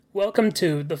Welcome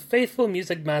to the Faithful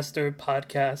Music Master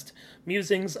podcast,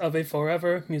 Musings of a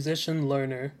Forever Musician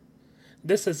Learner.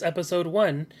 This is episode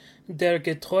 1, Der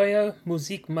getreue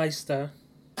Musikmeister.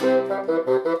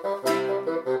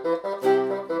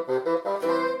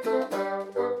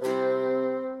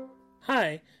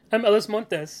 Hi, I'm Ellis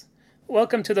Montes.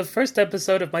 Welcome to the first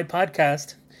episode of my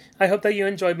podcast. I hope that you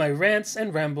enjoyed my rants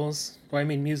and rambles,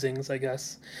 musings, I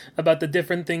guess, about the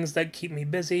different things that keep me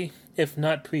busy, if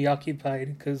not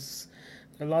preoccupied, because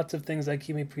there are lots of things that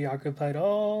keep me preoccupied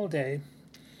all day.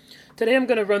 Today I'm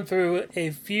going to run through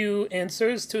a few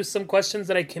answers to some questions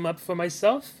that I came up for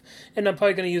myself, and I'm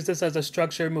probably going to use this as a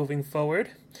structure moving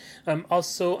forward.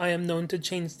 Also, I am known to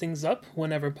change things up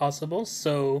whenever possible,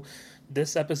 so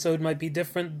this episode might be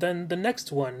different than the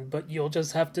next one, but you'll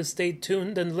just have to stay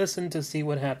tuned and listen to see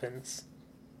what happens.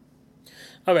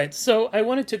 Alright, so I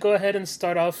wanted to go ahead and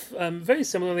start off very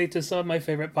similarly to some of my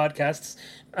favorite podcasts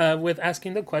with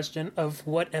asking the question of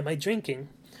what am I drinking?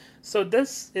 So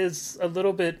this is a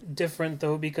little bit different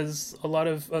though, because a lot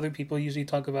of other people usually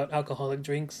talk about alcoholic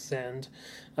drinks, and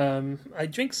I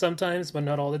drink sometimes, but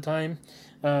not all the time.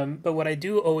 But what I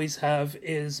do always have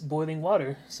is boiling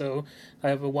water. So I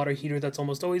have a water heater that's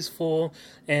almost always full,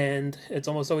 and it's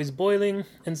almost always boiling.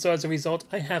 And so as a result,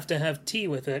 I have to have tea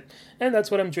with it. And that's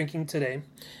what I'm drinking today.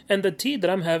 And the tea that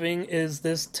I'm having is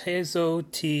this Tezo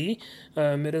tea.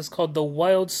 It is called the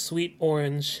Wild Sweet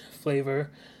Orange flavor.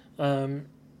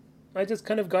 I just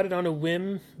kind of got it on a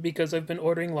whim because I've been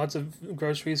ordering lots of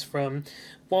groceries from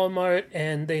Walmart,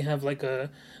 and they have like a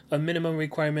minimum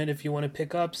requirement if you want to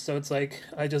pick up. So it's like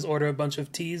I just order a bunch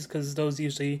of teas because those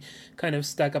usually kind of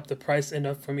stack up the price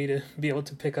enough for me to be able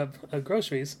to pick up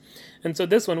groceries. And so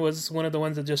this one was one of the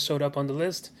ones that just showed up on the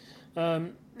list.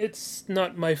 It's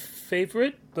not my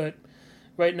favorite, but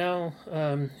right now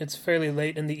it's fairly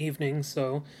late in the evening,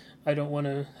 so I don't want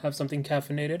to have something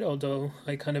caffeinated, although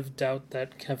I kind of doubt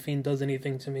that caffeine does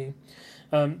anything to me.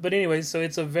 But anyways, so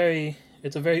it's a very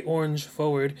orange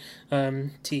forward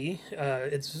tea.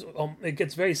 It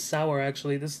gets very sour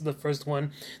actually. This is the first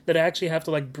one that I actually have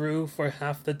to like brew for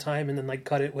half the time and then like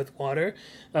cut it with water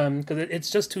because it's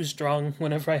just too strong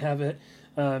whenever I have it.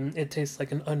 It tastes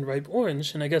like an unripe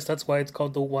orange, and I guess that's why it's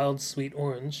called the Wild Sweet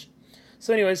Orange.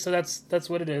 So anyways, so that's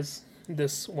what it is.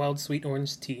 This Wild Sweet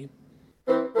Orange tea.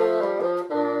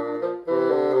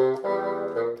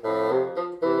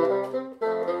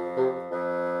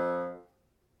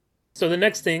 So the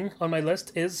next thing on my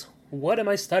list is, what am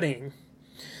I studying?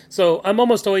 So I'm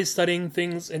almost always studying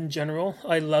things in general.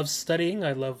 I love studying,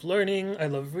 I love learning, I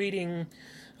love reading,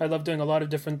 I love doing a lot of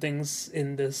different things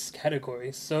in this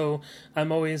category. So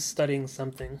I'm always studying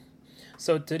something.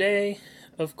 So today,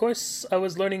 of course, I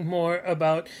was learning more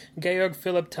about Georg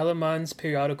Philipp Telemann's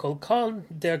periodical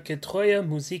called Der getreue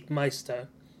Musikmeister.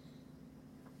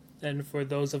 And for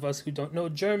those of us who don't know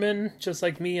German, just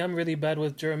like me, I'm really bad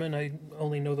with German. I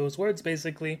only know those words,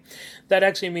 basically. That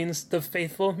actually means the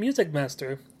faithful music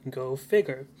master. Go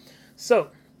figure. So,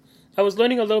 I was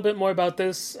learning a little bit more about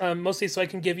this, mostly so I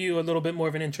can give you a little bit more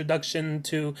of an introduction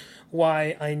to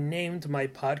why I named my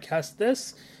podcast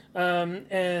this.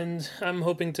 And I'm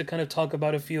hoping to kind of talk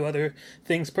about a few other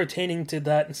things pertaining to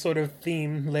that sort of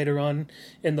theme later on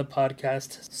in the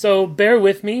podcast. So bear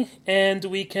with me, and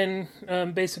we can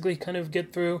basically kind of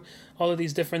get through all of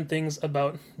these different things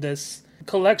about this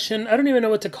collection. I don't even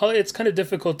know what to call it. It's kind of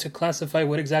difficult to classify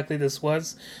what exactly this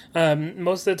was.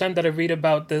 Most of the time that I read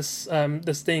about this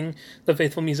thing, the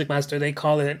Faithful Music Master, they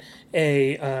call it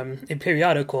a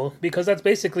periodical, because that's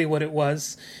basically what it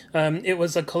was. It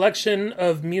was a collection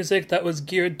of music that was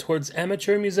geared towards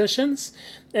amateur musicians.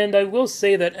 And I will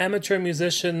say that amateur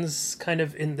musicians, kind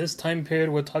of in this time period,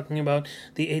 we're talking about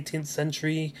the 18th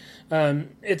century,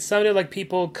 it sounded like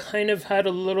people kind of had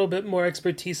a little bit more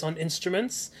expertise on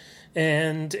instruments.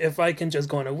 And if I can just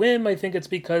go on a whim, I think it's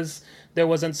because there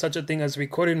wasn't such a thing as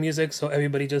recorded music, so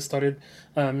everybody just started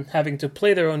having to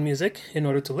play their own music in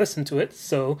order to listen to it.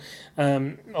 So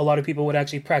a lot of people would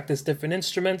actually practice different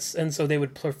instruments, and so they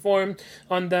would perform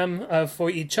on them for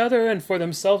each other and for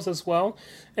themselves as well.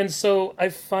 And so I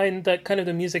find that kind of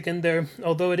the music in there,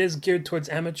 although it is geared towards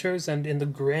amateurs and in the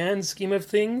grand scheme of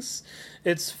things,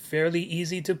 it's fairly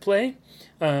easy to play.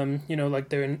 Like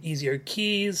they're in easier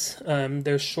keys,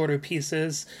 they're shorter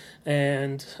pieces,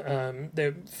 and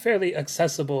they're fairly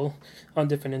accessible on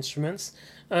different instruments.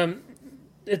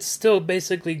 It's still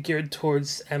basically geared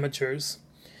towards amateurs.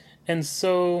 And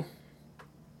so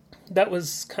that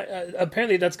was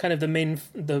apparently that's kind of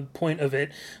the point of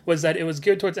it, was that it was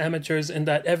geared towards amateurs, and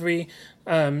that every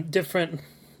different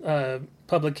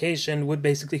publication would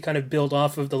basically kind of build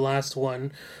off of the last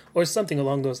one or something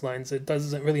along those lines. It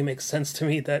doesn't really make sense to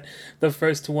me that the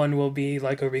first one will be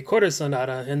like a recorder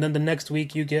sonata, and then the next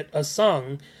week you get a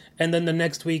song, and then the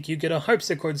next week you get a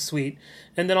harpsichord suite,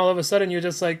 and then all of a sudden you're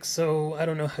just like, so I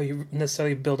don't know how you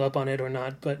necessarily build up on it or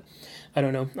not, but I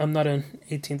don't know. I'm not an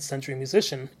 18th century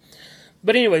musician.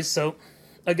 But anyways, so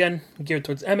again, geared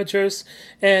towards amateurs.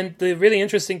 And the really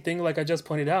interesting thing, like I just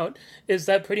pointed out, is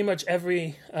that pretty much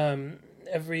every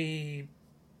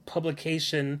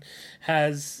publication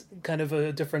has kind of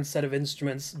a different set of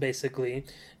instruments, basically.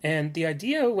 And the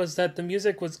idea was that the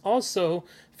music was also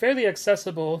fairly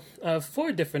accessible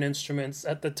for different instruments.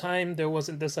 At the time, there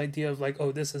wasn't this idea of like,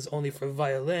 oh, this is only for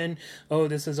violin, oh,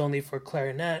 this is only for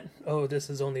clarinet, oh, this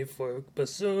is only for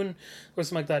bassoon, or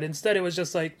something like that. Instead, it was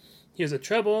just like, here's a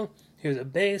treble, here's a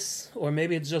bass, or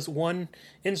maybe it's just one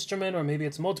instrument, or maybe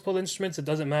it's multiple instruments. It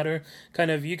doesn't matter.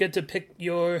 Kind of, you get to pick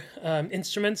your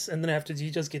instruments, and then after you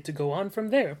just get to go on from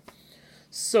there.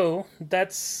 So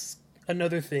that's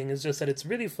another thing, is just that it's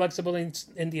really flexible in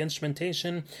the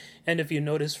instrumentation. And if you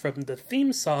notice from the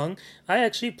theme song, I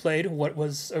actually played what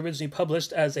was originally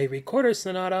published as a recorder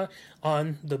sonata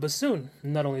on the bassoon.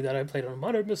 Not only that, I played on a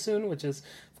modern bassoon, which is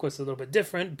of course a little bit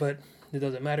different, but it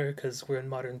doesn't matter because we're in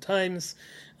modern times.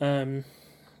 You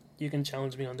can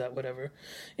challenge me on that, whatever.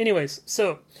 Anyways,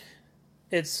 so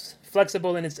it's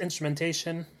flexible in its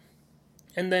instrumentation.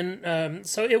 And then,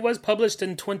 so it was published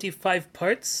in 25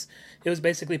 parts. It was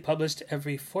basically published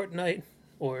every fortnight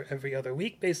or every other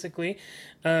week, basically.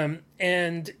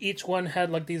 And each one had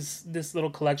like this little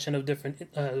collection of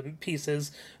different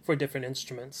pieces for different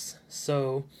instruments.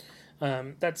 So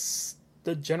that's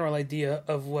the general idea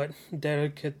of what Der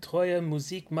getreue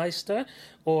Musikmeister,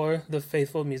 or the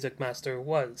faithful music master,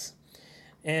 was.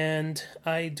 And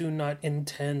I do not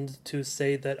intend to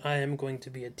say that I am going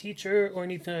to be a teacher or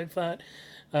anything like that.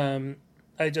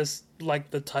 I just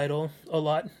like the title a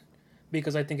lot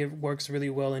because I think it works really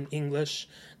well in English.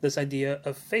 This idea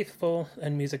of faithful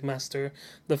and music master,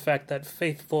 the fact that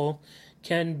faithful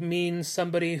can mean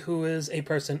somebody who is a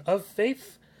person of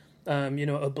faith, a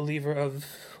believer of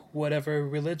whatever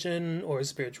religion or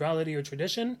spirituality or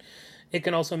tradition. It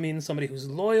can also mean somebody who's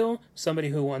loyal, somebody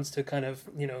who wants to kind of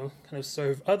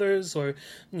serve others, or,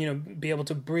 be able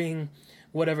to bring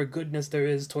whatever goodness there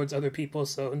is towards other people.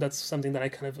 So that's something that I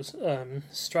kind of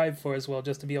strive for as well,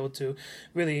 just to be able to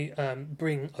really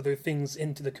bring other things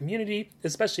into the community,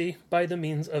 especially by the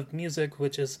means of music,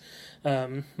 which is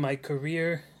my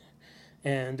career.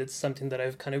 And it's something that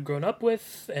I've kind of grown up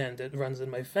with, and it runs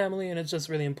in my family, and it's just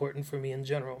really important for me in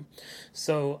general.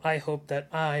 So I hope that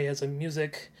I, as a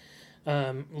music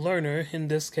learner in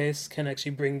this case, can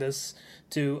actually bring this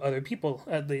to other people,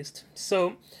 at least.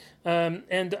 So,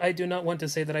 and I do not want to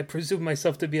say that I presume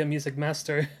myself to be a music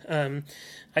master.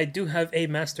 I do have a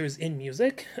master's in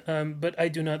music, but I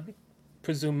do not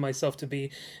presume myself to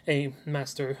be a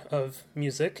master of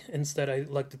music. Instead, I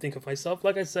like to think of myself,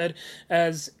 like I said,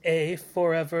 as a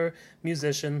forever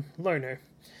musician learner.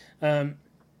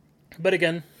 But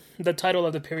again, the title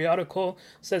of the periodical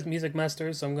says Music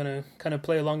Master, so I'm going to kind of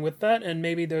play along with that, and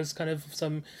maybe there's kind of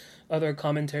some other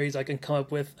commentaries I can come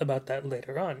up with about that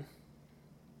later on.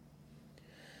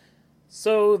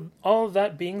 So, all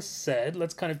that being said,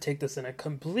 let's kind of take this in a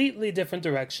completely different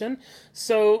direction.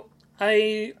 So,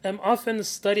 I am often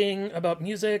studying about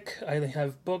music. I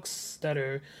have books that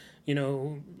are,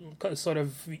 sort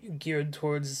of geared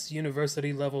towards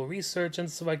university level research and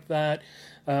stuff like that.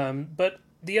 But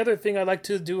the other thing I like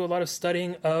to do a lot of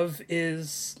studying of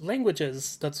is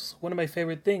languages. That's one of my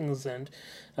favorite things, and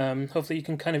hopefully you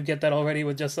can kind of get that already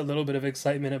with just a little bit of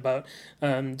excitement about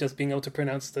just being able to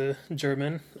pronounce the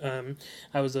German.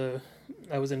 I was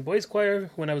in boys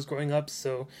choir when I was growing up,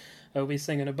 so we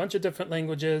sang in a bunch of different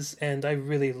languages, and I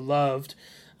really loved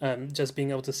just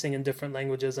being able to sing in different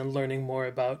languages and learning more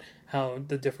about how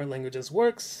the different languages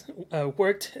worked,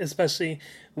 especially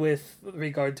with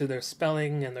regard to their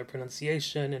spelling and their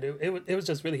pronunciation, and it was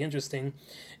just really interesting.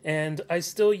 And I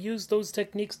still use those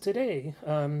techniques today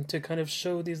to kind of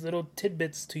show these little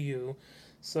tidbits to you,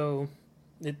 so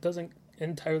it doesn't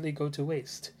entirely go to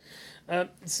waste.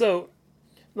 So,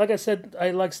 like I said,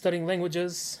 I like studying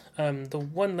languages. The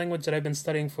one language that I've been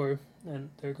studying for, and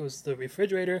there goes the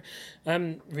refrigerator.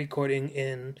 I'm recording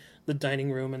in the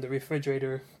dining room, and the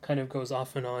refrigerator kind of goes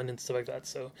off and on and stuff like that,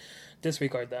 so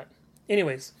disregard that.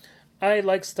 Anyways, I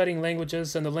like studying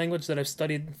languages, and the language that I've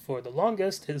studied for the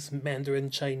longest is Mandarin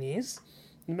Chinese.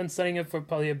 I've been studying it for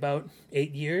probably about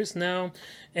 8 years now,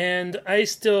 and I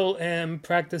still am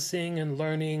practicing and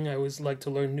learning. I always like to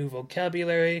learn new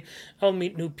vocabulary. I'll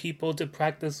meet new people to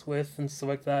practice with and stuff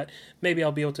like that. Maybe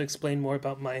I'll be able to explain more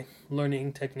about my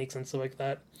learning techniques and stuff like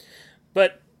that.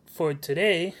 But for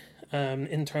today,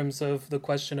 in terms of the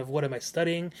question of what am I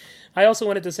studying, I also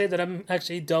wanted to say that I'm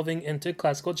actually delving into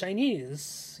classical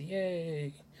Chinese.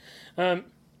 Yay! Um,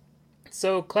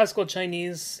 so, classical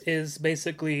Chinese is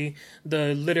basically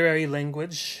the literary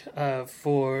language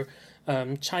for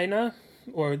China,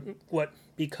 or what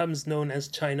becomes known as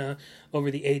China over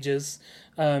the ages.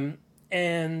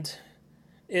 And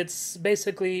it's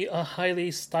basically a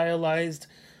highly stylized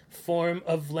form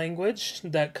of language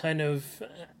that kind of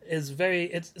is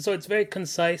it's very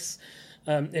concise.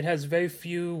 It has very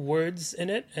few words in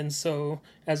it, and so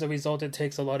as a result, it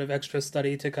takes a lot of extra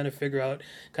study to kind of figure out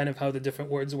kind of how the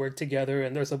different words work together.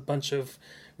 And there's a bunch of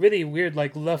really weird,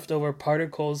 like leftover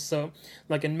particles. So,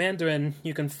 like in Mandarin,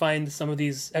 you can find some of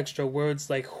these extra words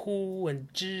like hu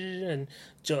and zhi and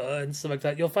zhe and stuff like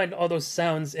that. You'll find all those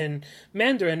sounds in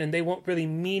Mandarin, and they won't really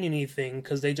mean anything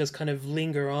because they just kind of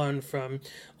linger on from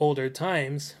older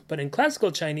times. But in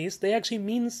classical Chinese, they actually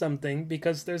mean something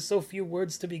because there's so few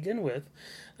words to begin with.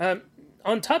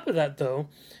 On top of that, though,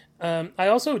 I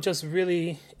also just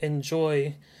really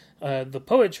enjoy the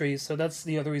poetry, so that's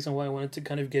the other reason why I wanted to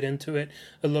kind of get into it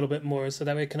a little bit more, so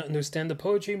that way I can understand the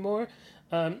poetry more.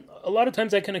 A lot of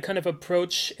times I can kind of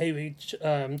approach a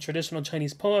traditional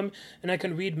Chinese poem, and I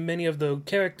can read many of the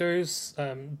characters,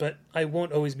 but I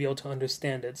won't always be able to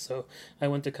understand it, so I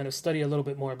want to kind of study a little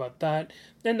bit more about that.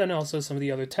 And then also some of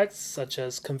the other texts, such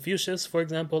as Confucius, for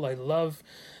example. I love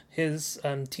his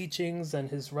teachings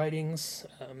and his writings.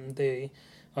 They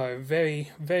are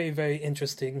very, very, very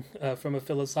interesting from a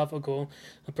philosophical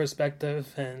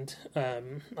perspective, and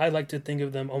I like to think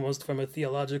of them almost from a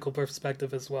theological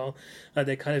perspective as well.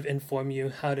 They kind of inform you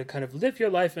how to kind of live your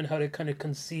life and how to kind of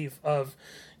conceive of,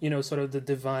 sort of the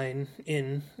divine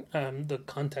in the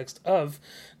context of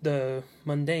the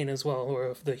mundane as well, or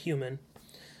of the human.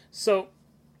 So,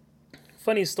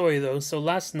 funny story though. So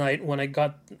last night when I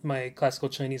got my classical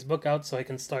Chinese book out so I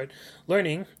can start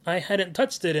learning, I hadn't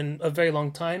touched it in a very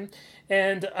long time,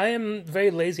 and I am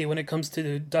very lazy when it comes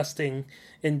to dusting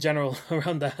in general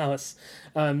around the house.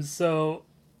 So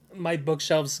my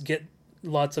bookshelves get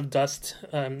lots of dust,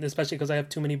 especially because I have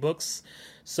too many books.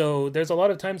 So there's a lot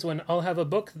of times when I'll have a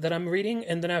book that I'm reading,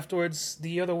 and then afterwards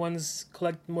the other ones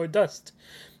collect more dust.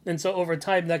 And so over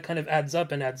time, that kind of adds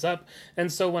up and adds up.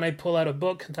 And so when I pull out a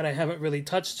book that I haven't really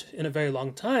touched in a very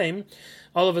long time,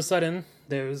 all of a sudden,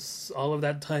 there's all of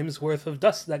that time's worth of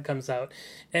dust that comes out.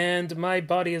 And my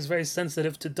body is very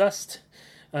sensitive to dust.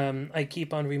 I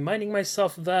keep on reminding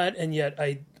myself of that, and yet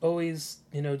I always,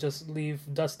 just leave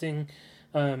dusting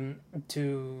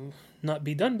to not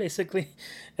be done, basically.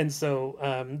 And so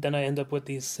then I end up with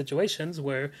these situations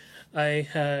where I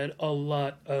had a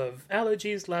lot of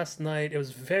allergies last night. It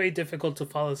was very difficult to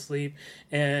fall asleep,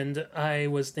 and I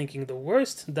was thinking the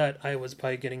worst, that I was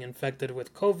probably getting infected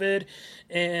with COVID,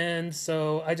 and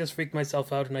so I just freaked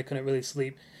myself out and I couldn't really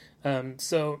sleep.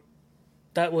 So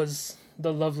that was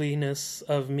the loveliness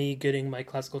of me getting my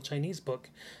classical Chinese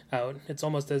book out. It's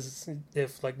almost as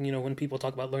if, like, when people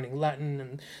talk about learning Latin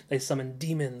and they summon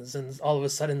demons, and all of a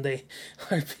sudden they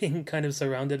are being kind of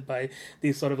surrounded by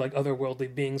these sort of like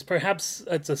otherworldly beings. Perhaps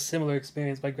it's a similar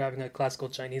experience by grabbing a classical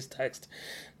Chinese text.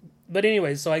 But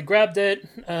anyway, so I grabbed it.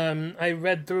 I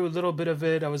read through a little bit of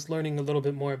it. I was learning a little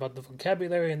bit more about the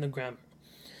vocabulary and the grammar.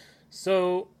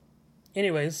 So,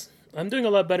 anyways, I'm doing a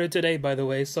lot better today, by the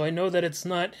way, so I know that it's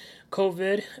not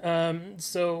COVID,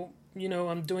 so,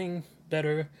 I'm doing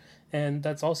better, and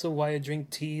that's also why I drink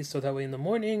tea, so that way in the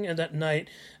morning and at night,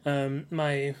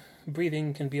 my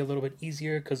breathing can be a little bit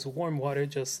easier, because warm water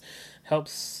just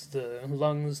helps the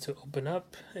lungs to open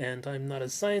up, and I'm not a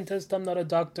scientist, I'm not a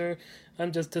doctor,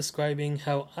 I'm just describing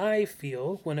how I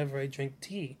feel whenever I drink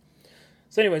tea.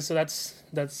 So anyway, so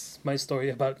that's my story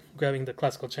about grabbing the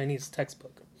classical Chinese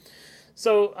textbook.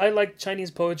 So I like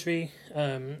Chinese poetry,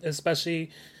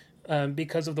 especially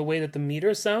because of the way that the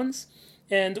meter sounds.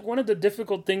 And one of the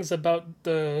difficult things about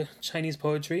the Chinese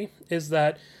poetry is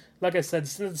that, like I said,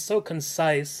 since it's so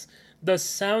concise, the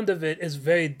sound of it is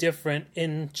very different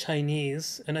in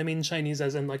Chinese. And I mean Chinese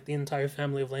as in like the entire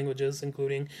family of languages,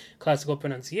 including classical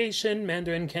pronunciation,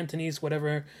 Mandarin, Cantonese,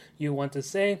 whatever you want to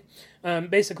say.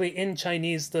 Basically, in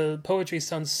Chinese, the poetry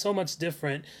sounds so much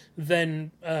different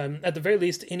than, at the very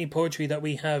least, any poetry that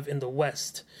we have in the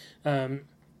West. And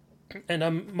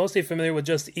I'm mostly familiar with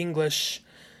just English.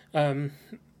 I'm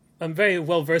very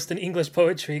well versed in English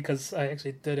poetry because I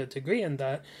actually did a degree in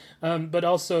that. But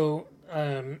also,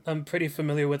 I'm pretty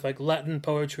familiar with like Latin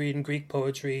poetry and Greek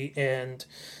poetry and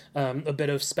a bit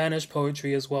of Spanish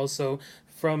poetry as well. So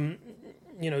from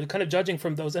kind of judging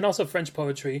from those, and also French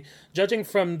poetry, judging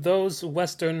from those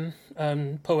Western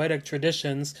poetic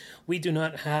traditions, we do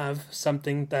not have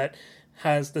something that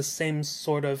has the same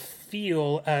sort of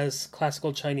feel as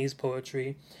classical Chinese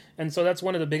poetry. And so that's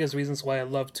one of the biggest reasons why I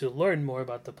love to learn more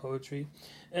about the poetry.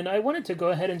 And I wanted to go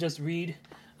ahead and just read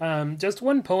just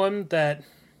one poem that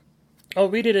I'll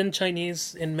read it in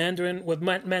Chinese, in Mandarin, with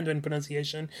Mandarin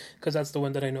pronunciation, because that's the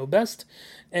one that I know best.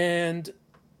 And,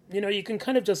 you can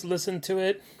kind of just listen to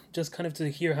it, just kind of to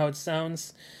hear how it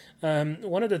sounds.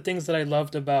 One of the things that I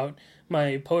loved about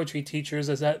my poetry teachers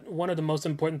is that one of the most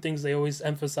important things they always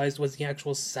emphasized was the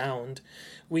actual sound.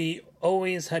 We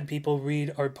always had people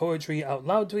read our poetry out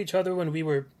loud to each other when we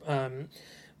were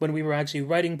actually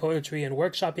writing poetry and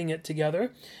workshopping it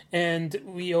together. And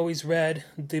we always read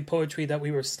the poetry that we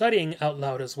were studying out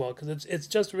loud as well, because it's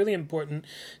just really important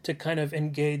to kind of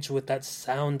engage with that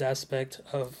sound aspect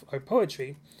of our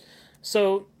poetry.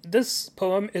 So this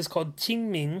poem is called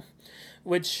Qingming,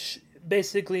 which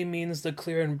basically means the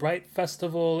clear and bright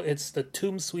festival. It's the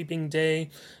tomb sweeping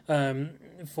day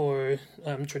for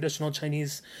traditional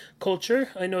Chinese culture.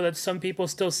 I know that some people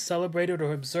still celebrate it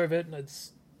or observe it.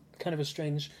 It's kind of a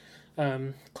strange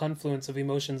confluence of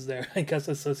emotions there, I guess,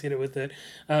 associated with it.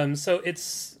 So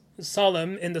it's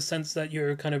solemn in the sense that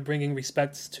you're kind of bringing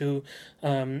respects to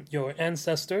your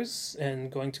ancestors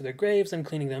and going to their graves and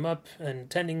cleaning them up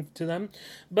and tending to them.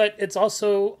 But it's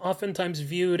also oftentimes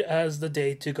viewed as the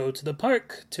day to go to the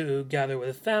park, to gather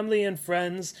with family and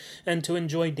friends, and to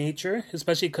enjoy nature,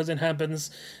 especially because it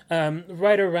happens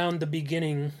right around the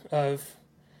beginning of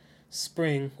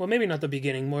spring. Well, maybe not the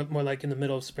beginning, more like in the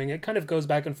middle of spring. It kind of goes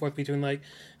back and forth between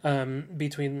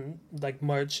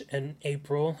March and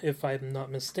April, if I'm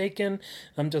not mistaken.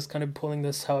 I'm just kind of pulling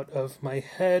this out of my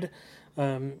head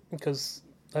because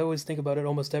I always think about it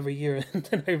almost every year, and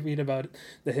then I read about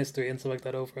the history and stuff like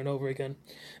that over and over again.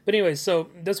 But anyway, so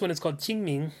this one is called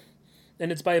Qingming,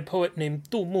 and it's by a poet named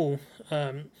Du Mu.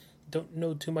 Don't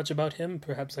know too much about him.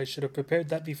 Perhaps I should have prepared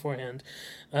that beforehand.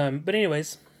 But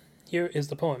anyways, here is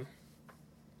the poem.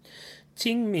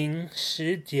 清明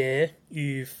时节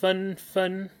雨纷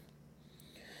纷，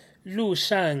路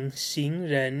上行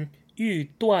人欲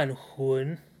断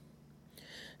魂。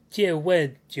借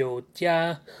问酒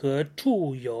家何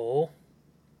处有？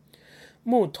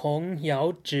牧童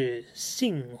遥指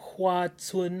杏花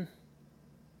村。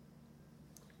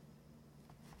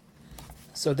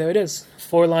So there it is.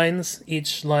 4 lines.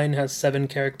 Each line has 7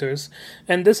 characters.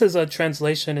 And this is a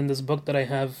translation in this book that I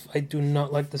have. I do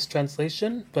not like this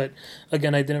translation, but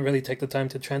again, I didn't really take the time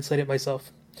to translate it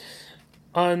myself.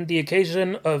 On the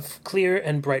occasion of clear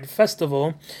and bright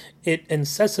festival, it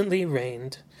incessantly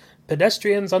rained.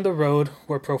 Pedestrians on the road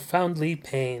were profoundly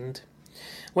pained.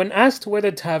 When asked where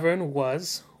the tavern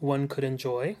was, one could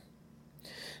enjoy.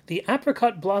 The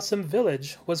apricot blossom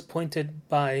village was pointed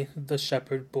by the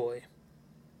shepherd boy.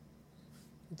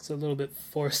 It's a little bit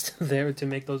forced there to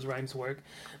make those rhymes work.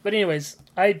 But anyways,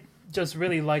 I just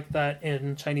really like that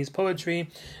in Chinese poetry.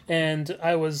 And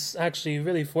I was actually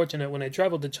really fortunate when I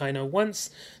traveled to China once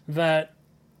that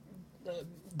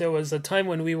there was a time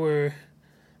when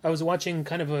I was watching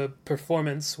kind of a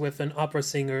performance with an opera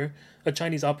singer, a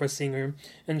Chinese opera singer,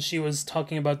 and she was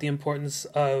talking about the importance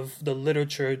of the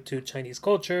literature to Chinese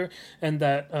culture, and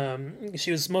that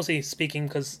she was mostly speaking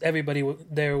because everybody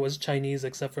there was Chinese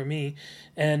except for me,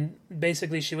 and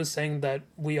basically she was saying that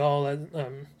we all,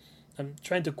 I'm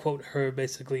trying to quote her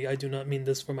basically, I do not mean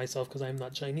this for myself because I am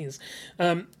not Chinese,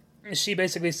 she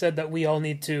basically said that we all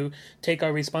need to take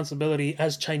our responsibility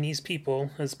as Chinese people,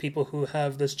 as people who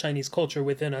have this Chinese culture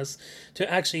within us, to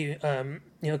actually, kind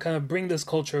of bring this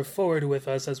culture forward with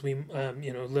us as we,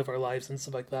 live our lives and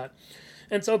stuff like that.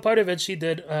 And so part of it, she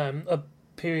did a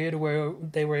period where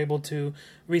they were able to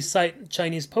recite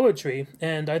Chinese poetry,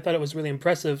 and I thought it was really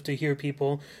impressive to hear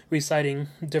people reciting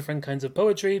different kinds of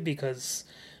poetry because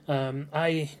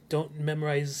I don't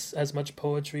memorize as much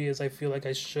poetry as I feel like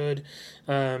I should.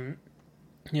 There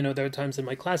are times in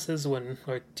my classes when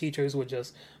our teachers would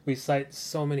just recite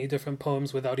so many different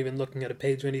poems without even looking at a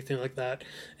page or anything like that.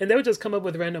 And they would just come up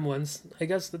with random ones. I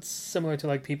guess that's similar to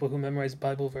like people who memorize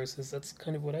Bible verses. That's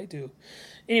kind of what I do.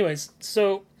 Anyways,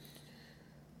 so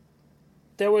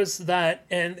there was that,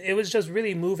 and it was just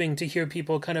really moving to hear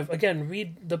people kind of, again,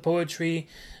 read the poetry,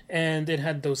 and it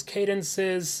had those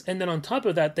cadences, and then on top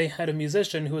of that, they had a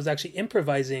musician who was actually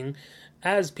improvising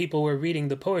as people were reading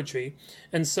the poetry,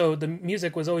 and so the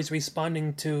music was always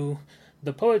responding to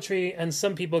the poetry, and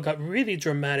some people got really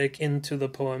dramatic into the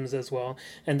poems as well,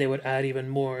 and they would add even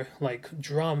more like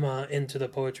drama into the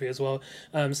poetry as well.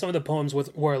 Some of the poems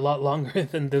were a lot longer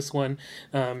than this one.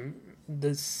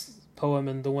 This poem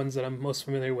and the ones that I'm most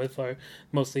familiar with are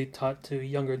mostly taught to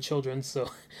younger children,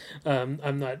 so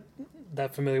I'm not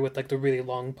that familiar with like the really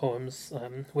long poems,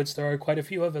 which there are quite a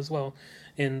few of as well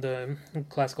in the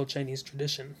classical Chinese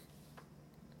tradition.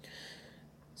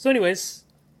 So, anyways,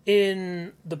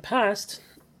 in the past,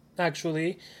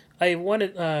 actually, I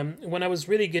wanted when I was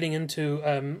really getting into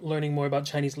learning more about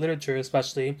Chinese literature,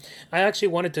 especially, I actually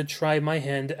wanted to try my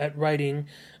hand at writing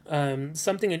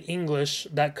something in English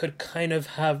that could kind of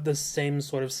have the same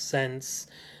sort of sense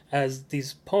as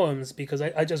these poems because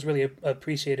I just really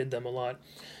appreciated them a lot.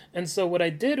 And so what I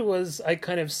did was I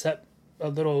kind of set a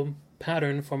little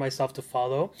pattern for myself to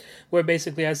follow where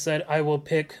basically I said I will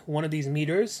pick one of these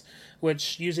meters,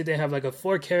 which usually they have like a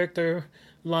 4 character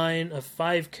line, a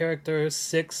 5 character,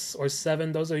 6 or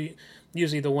 7. Those are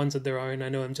usually the ones that there are, and I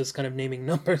know I'm just kind of naming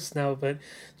numbers now, but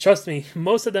trust me,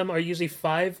 most of them are usually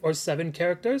 5 or 7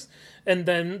 characters, and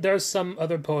then there are some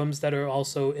other poems that are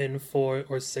also in 4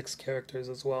 or 6 characters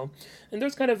as well. And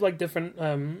there's kind of like different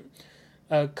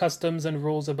customs and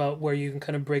rules about where you can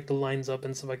kind of break the lines up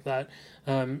and stuff like that.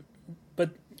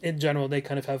 But in general, they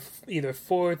kind of have either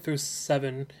 4 through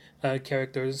 7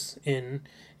 characters in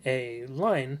a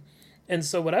line. And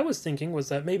so what I was thinking was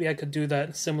that maybe I could do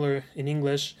that similar in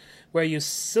English, where I use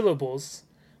syllables,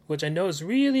 which I know is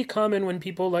really common when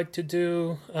people like to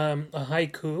do a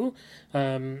haiku.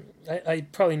 I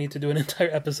probably need to do an entire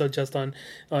episode just on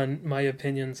my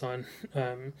opinions on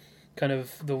kind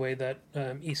of the way that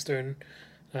Eastern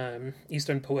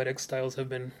poetic styles have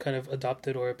been kind of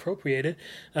adopted or appropriated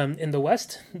in the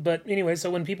West. But anyway, so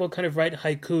when people kind of write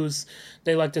haikus,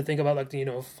 they like to think about like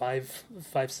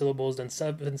five syllables, then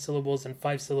 7 syllables, and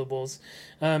 5 syllables.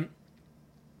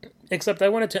 Except I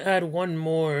wanted to add one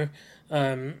more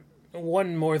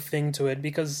thing to it,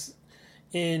 because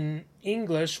in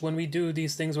English, when we do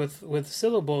these things with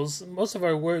syllables, most of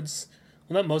our words,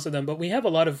 well, not most of them, but we have a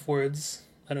lot of words.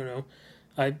 I don't know.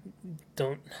 I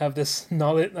don't have this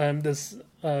knowledge, this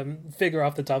figure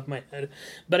off the top of my head,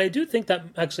 but I do think that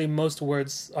actually most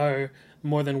words are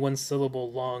more than 1 syllable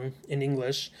long in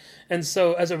English, and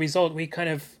so as a result, we kind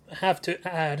of have to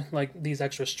add like these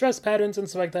extra stress patterns and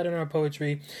stuff like that in our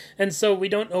poetry, and so we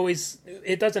don't always.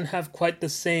 It doesn't have quite the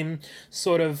same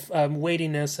sort of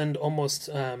weightiness and almost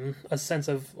a sense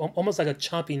of almost like a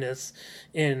choppiness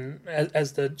in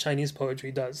as the Chinese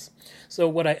poetry does. So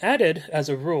what I added as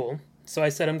a rule. So I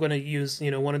said I'm going to use,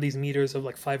 one of these meters of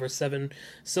like 5 or 7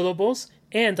 syllables,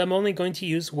 and I'm only going to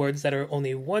use words that are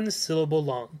only 1 syllable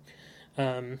long,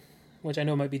 which I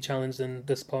know might be challenged in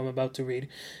this poem I'm about to read.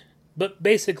 But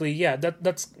basically, yeah,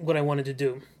 that's what I wanted to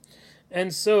do.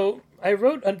 And so I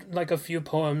wrote like a few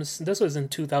poems. This was in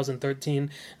 2013.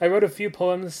 I wrote a few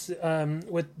poems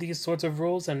with these sorts of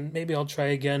rules, and maybe I'll try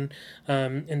again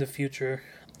in the future.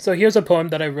 So here's a poem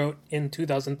that I wrote in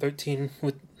 2013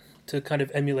 to kind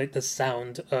of emulate the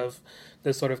sound of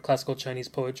this sort of classical Chinese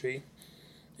poetry.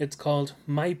 It's called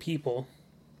My People.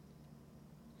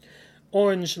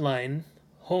 Orange line,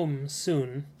 home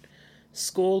soon,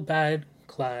 school bag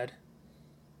clad.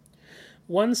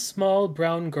 One small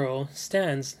brown girl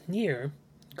stands near,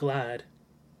 glad.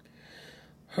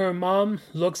 Her mom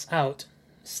looks out,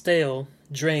 stale,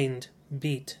 drained,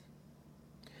 beat.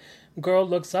 Girl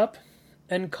looks up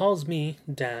and calls me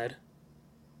dad.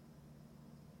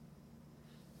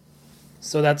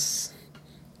 So that's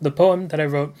the poem that I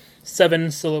wrote,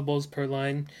 7 syllables per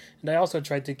line, and I also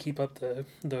tried to keep up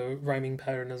the rhyming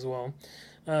pattern as well.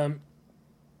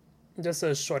 Just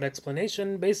a short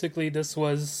explanation. Basically, this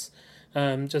was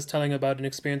just telling about an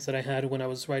experience that I had when I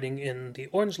was riding in the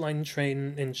Orange Line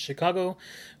train in Chicago,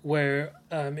 where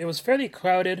it was fairly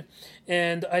crowded,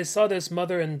 and I saw this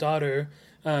mother and daughter.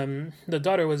 The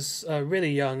daughter was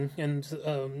really young, and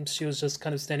she was just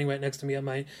kind of standing right next to me at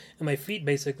my feet,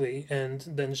 basically. And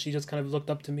then she just kind of looked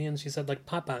up to me and she said, like,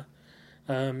 "Papa,"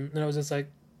 and I was just like,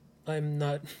 "I'm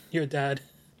not your dad."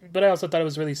 But I also thought it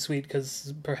was really sweet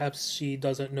because perhaps she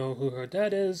doesn't know who her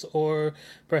dad is, or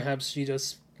perhaps she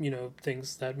just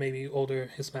thinks that maybe older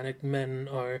Hispanic men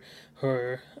are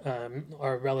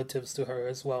relatives to her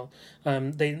as well.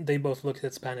 They both look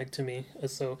Hispanic to me,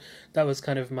 so that was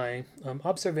kind of my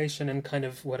observation and kind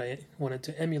of what I wanted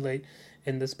to emulate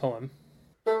in this poem.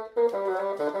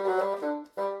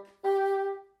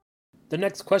 The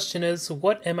next question is,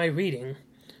 what am I reading?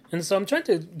 And so I'm trying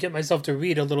to get myself to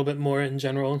read a little bit more in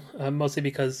general, mostly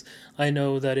because I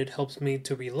know that it helps me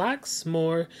to relax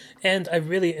more, and I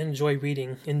really enjoy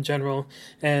reading in general.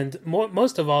 And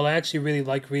most of all, I actually really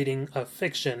like reading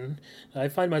fiction. I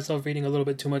find myself reading a little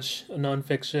bit too much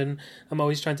nonfiction. I'm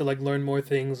always trying to like learn more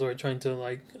things or trying to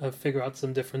like figure out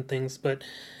some different things, but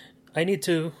I need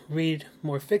to read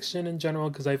more fiction in general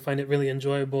because I find it really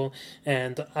enjoyable,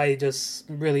 and I just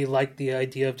really like the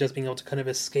idea of just being able to kind of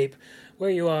escape where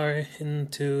you are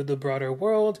into the broader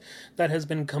world that has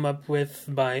been come up with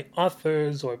by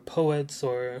authors or poets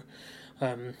or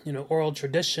oral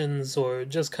traditions or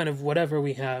just kind of whatever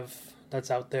we have that's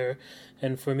out there,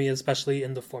 and for me especially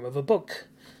in the form of a book.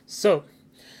 So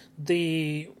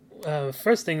the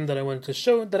first thing that I wanted to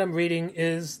show that I'm reading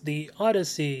is the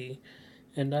Odyssey,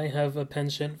 and I have a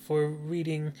penchant for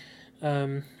reading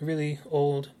really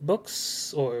old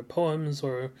books or poems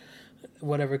or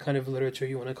whatever kind of literature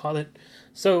you want to call it.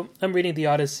 So I'm reading the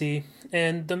Odyssey,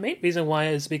 and the main reason why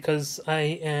is because I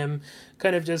am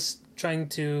kind of just trying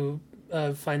to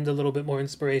find a little bit more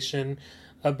inspiration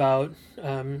about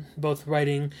both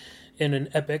writing in an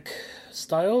epic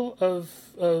style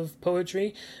of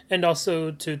poetry, and also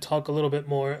to talk a little bit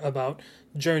more about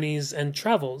journeys and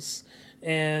travels.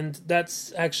 And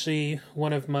that's actually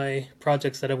one of my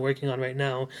projects that I'm working on right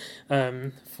now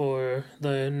for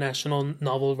the National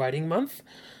Novel Writing Month.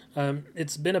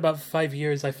 It's been about 5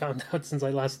 years, I found out, since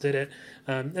I last did it.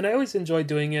 And I always enjoy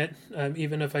doing it,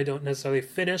 even if I don't necessarily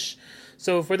finish.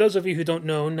 So for those of you who don't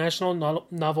know, National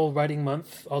Novel Writing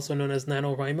Month, also known as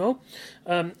NaNoWriMo,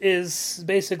 is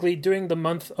basically during the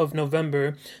month of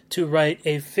November to write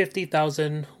a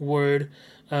 50,000 word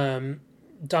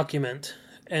document.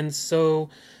 And so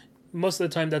most of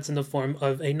the time that's in the form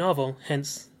of a novel,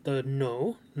 hence the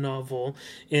no novel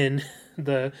in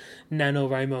the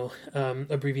NaNoWriMo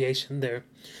abbreviation there.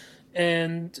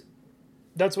 And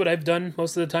that's what I've done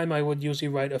most of the time. I would usually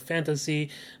write a fantasy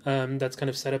that's kind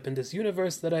of set up in this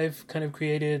universe that I've kind of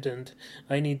created, and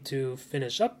I need to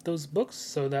finish up those books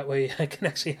so that way I can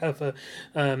actually have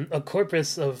a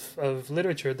corpus of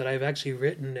literature that I've actually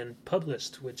written and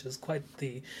published, which is quite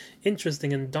the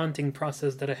interesting and daunting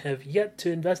process that I have yet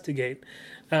to investigate.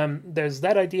 There's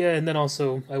that idea, and then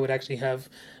also I would actually have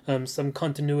some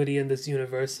continuity in this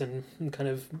universe and kind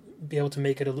of be able to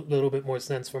make it a little bit more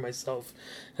sense for myself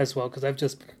as well, because I've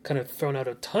just kind of thrown out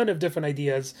a ton of different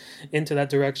ideas into that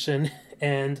direction,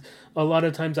 and a lot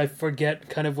of times I forget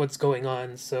kind of what's going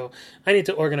on, so I need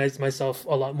to organize myself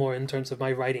a lot more in terms of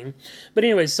my writing. But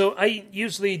anyway, so I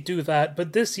usually do that,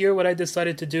 but this year what I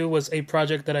decided to do was a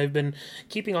project that I've been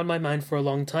keeping on my mind for a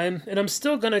long time, and I'm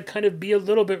still going to kind of be a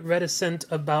little bit reticent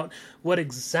about what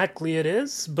exactly it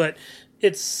is, but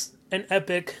it's an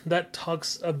epic that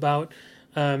talks about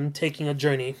taking a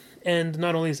journey. And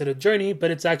not only is it a journey,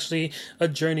 but it's actually a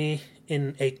journey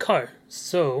in a car.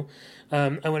 So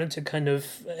I wanted to kind of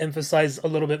emphasize a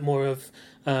little bit more of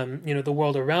the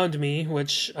world around me,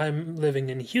 which I'm living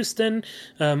in Houston.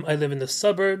 I live in the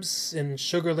suburbs in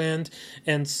Sugarland,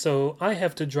 and so I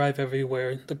have to drive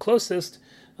everywhere. The closest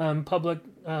public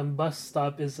bus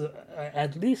stop is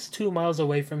at least 2 miles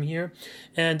away from here,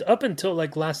 and up until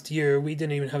like last year we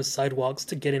didn't even have sidewalks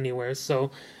to get anywhere,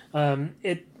 so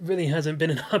it really hasn't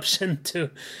been an option to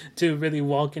really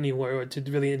walk anywhere or to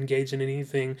really engage in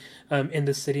anything in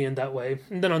the city in that way.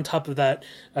 And then on top of that,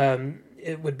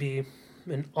 it would be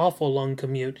an awful long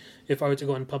commute if I were to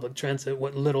go on public transit,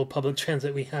 what little public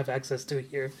transit we have access to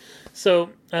here. So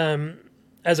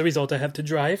as a result, I have to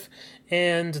drive,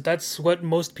 and that's what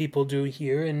most people do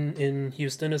here in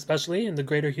Houston, especially in the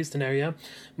greater Houston area.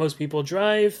 Most people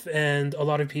drive, and a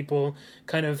lot of people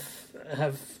kind of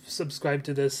have subscribed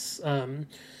to this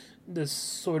this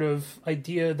sort of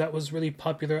idea that was really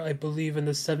popular, I believe, in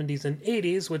the 70s and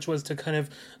 80s, which was to kind of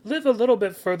live a little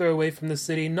bit further away from the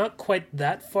city, not quite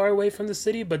that far away from the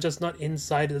city, but just not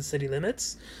inside the city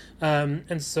limits.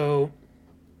 And so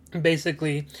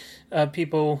basically,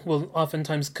 people will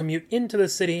oftentimes commute into the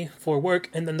city for work,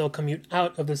 and then they'll commute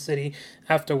out of the city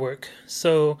after work.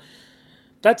 So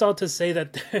that's all to say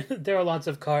that there are lots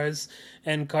of cars,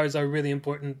 and cars are really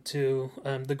important to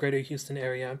the greater Houston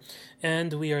area.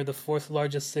 And we are the fourth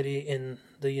largest city in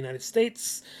the United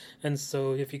States. And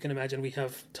so if you can imagine, we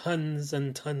have tons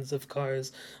and tons of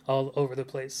cars all over the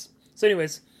place. So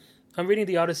anyways, I'm reading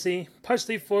the Odyssey,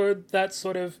 partially for that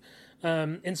sort of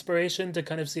inspiration to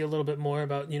kind of see a little bit more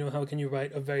about, how can you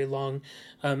write a very long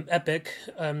epic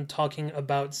talking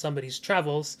about somebody's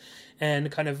travels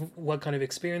and kind of what kind of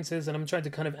experiences. And I'm trying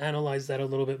to kind of analyze that a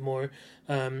little bit more,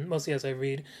 mostly as I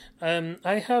read.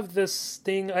 I have this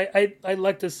thing, I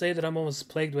like to say that I'm almost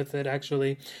plagued with it,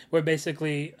 actually, where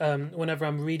basically whenever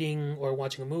I'm reading or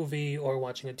watching a movie or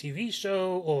watching a TV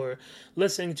show or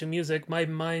listening to music, my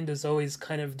mind is always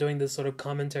kind of doing this sort of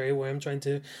commentary where I'm trying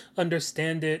to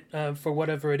understand it for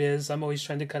whatever it is. I'm always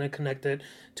trying to kind of connect it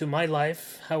to my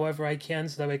life however I can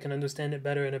so that I can understand it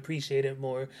better and appreciate it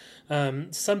more.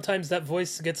 Sometimes that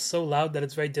voice gets so loud that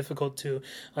it's very difficult to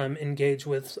engage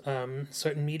with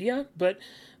certain media, but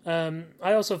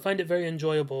I also find it very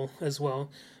enjoyable as well.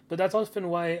 But that's often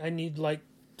why I need like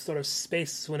sort of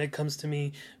space when it comes to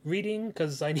me reading,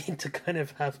 because I need to kind of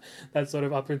have that sort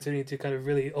of opportunity to kind of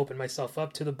really open myself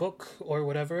up to the book or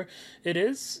whatever it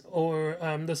is. Or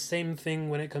the same thing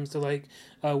when it comes to like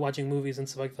watching movies and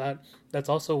stuff like that. That's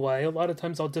also why a lot of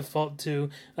times I'll default to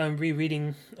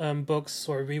rereading books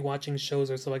or rewatching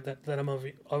shows or stuff like that I'm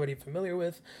already familiar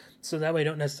with, so that way I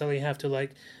don't necessarily have to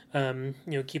like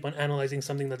keep on analyzing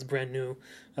something that's brand new.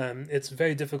 It's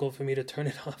very difficult for me to turn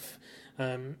it off.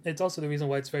 It's also the reason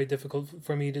why it's very difficult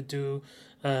for me to do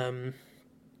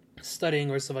studying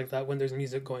or stuff like that when there's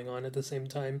music going on at the same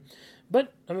time.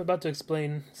 But I'm about to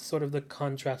explain sort of the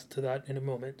contrast to that in a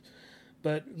moment.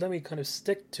 But let me kind of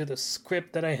stick to the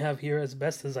script that I have here as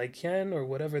best as I can, or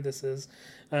whatever this is.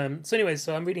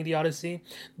 So I'm reading The Odyssey.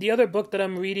 The other book that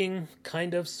I'm reading,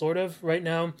 kind of, sort of, right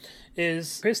now,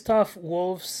 is Christoph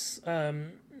Wolff's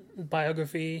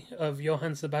biography of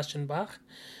Johann Sebastian Bach.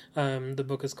 The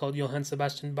book is called Johann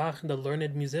Sebastian Bach, the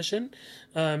Learned Musician.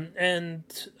 I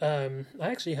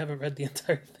actually haven't read the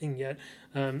entire thing yet.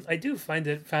 I do find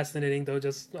it fascinating, though.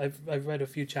 Just I've read a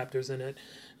few chapters in it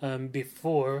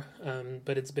before,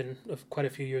 but it's been quite a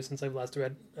few years since I've last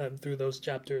read through those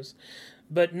chapters.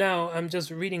 But now I'm just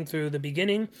reading through the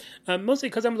beginning, mostly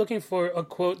because I'm looking for a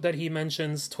quote that he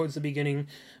mentions towards the beginning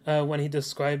when he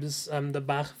describes the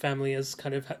Bach family as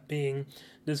kind of being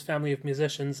this family of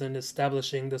musicians and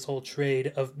establishing this whole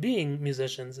trade of being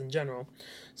musicians in general.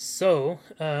 So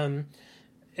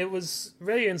it was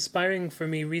really inspiring for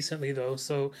me recently, though.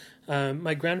 So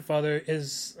my grandfather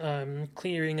is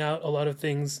clearing out a lot of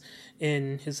things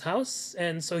in his house,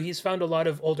 and so he's found a lot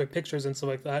of older pictures and stuff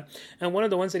like that. And one of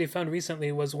the ones that he found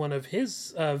recently was one of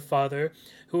his father,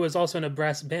 who was also in a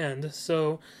brass band.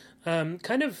 So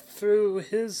kind of through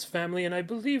his family, and I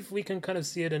believe we can kind of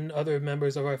see it in other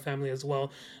members of our family as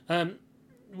well.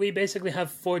 We basically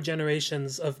have 4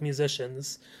 generations of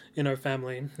musicians in our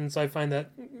family, and so I find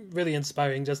that really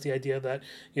inspiring, just the idea that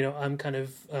I'm kind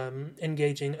of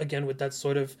engaging again with that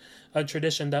sort of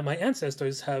tradition that my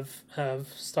ancestors have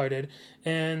started.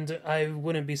 And I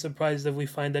wouldn't be surprised if we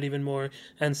find that even more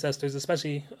ancestors,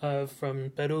 especially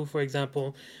from Peru, for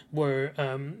example, were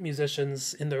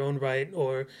musicians in their own right,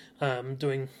 or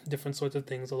doing different sorts of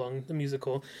things along the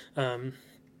musical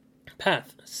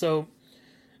path. So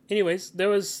anyways, there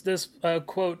was this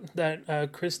quote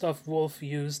that Christoph Wolff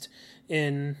used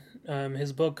in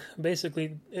his book.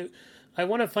 Basically, I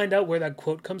want to find out where that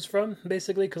quote comes from,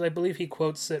 basically, because I believe he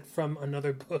quotes it from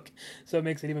another book, so it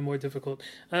makes it even more difficult.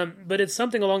 But it's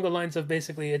something along the lines of,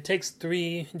 basically, it takes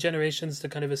 3 generations to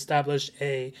kind of establish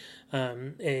a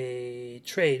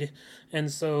trade. And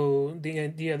so the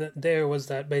idea there was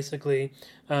that basically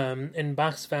in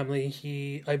Bach's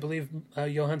family, I believe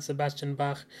Johann Sebastian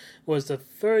Bach was the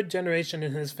 3rd generation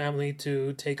in his family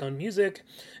to take on music,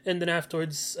 and then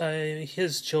afterwards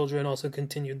his children also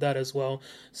continued that as well.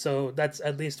 So that's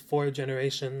at least 4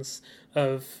 generations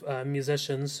of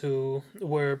musicians who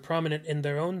were prominent in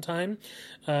their own time.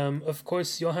 Of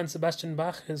course, Johann Sebastian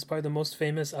Bach is probably the most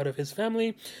famous out of his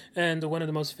family, and one of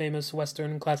the most famous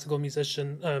Western classical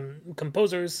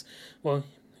composers. Well,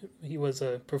 he was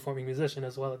a performing musician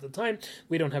as well at the time.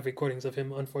 We don't have recordings of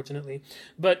him, unfortunately.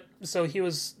 But so he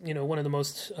was, one of the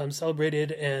most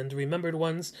celebrated and remembered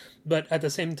ones. But at the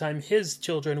same time, his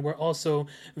children were also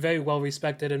very well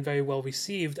respected and very well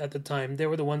received at the time. They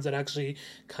were the ones that actually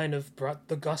kind of brought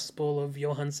the gospel of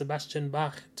Johann Sebastian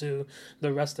Bach to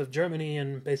the rest of Germany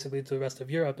and basically to the rest of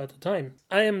Europe at the time.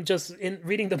 I am just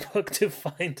reading the book to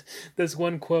find this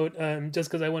one quote,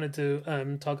 just because I wanted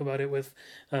to talk about it with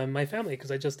my family, because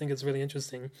I just think it's really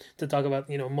interesting to talk about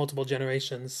multiple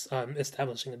generations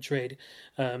establishing a trade,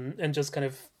 and just kind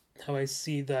of how I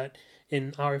see that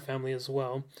in our family as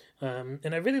well.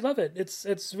 And I really love it.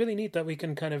 It's really neat that we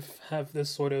can kind of have this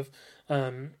sort of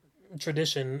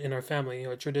tradition in our family,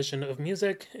 a tradition of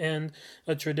music and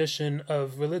a tradition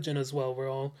of religion as well. We're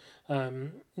all,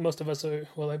 most of us are,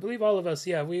 well, I believe all of us,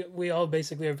 yeah, we all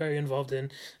basically are very involved in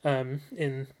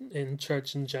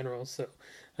church in general. So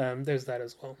there's that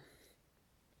as well.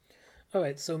 All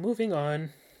right, so moving on.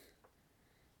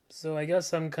 So I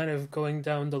guess I'm kind of going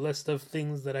down the list of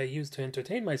things that I use to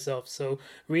entertain myself. So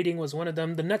reading was one of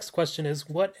them. The next question is,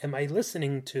 what am I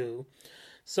listening to?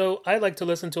 So I like to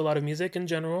listen to a lot of music in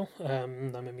general.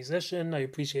 I'm a musician. I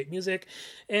appreciate music,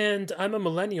 and I'm a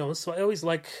millennial, so I always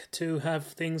like to have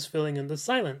things filling in the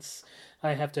silence.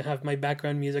 I have to have my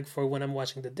background music for when I'm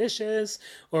washing the dishes,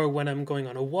 or when I'm going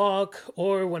on a walk,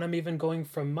 or when I'm even going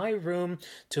from my room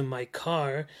to my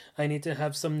car. I need to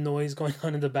have some noise going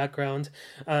on in the background.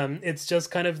 It's just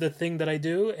kind of the thing that I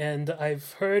do, and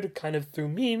I've heard kind of through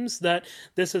memes that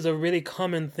this is a really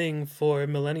common thing for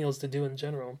millennials to do in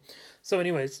general. So,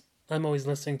 anyways, I'm always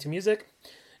listening to music.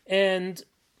 And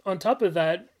on top of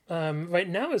that, right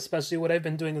now, especially, what I've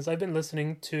been doing is I've been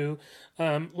listening to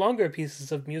longer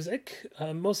pieces of music,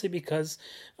 mostly because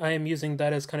I am using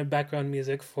that as kind of background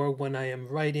music for when I am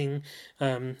writing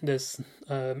this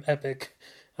epic.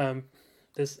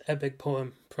 This epic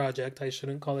poem project. I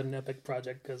shouldn't call it an epic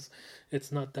project because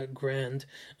it's not that grand.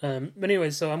 But anyway,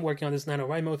 so I'm working on this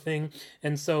NaNoWriMo thing.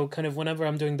 And so kind of whenever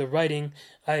I'm doing the writing,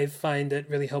 I find it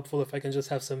really helpful if I can just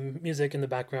have some music in the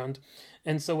background.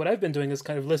 And so what I've been doing is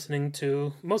kind of listening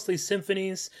to mostly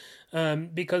symphonies,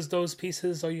 because those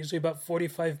pieces are usually about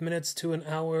 45 minutes to an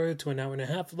hour and a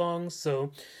half long.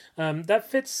 So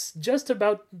that fits just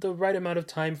about the right amount of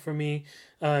time for me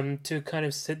to kind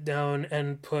of sit down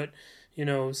and put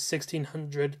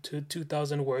 1,600 to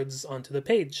 2,000 words onto the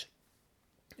page.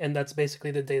 And that's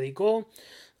basically the daily goal.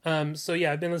 So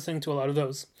yeah, I've been listening to a lot of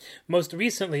those. Most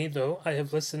recently, though, I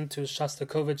have listened to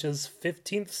Shostakovich's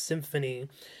 15th Symphony,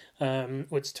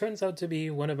 which turns out to be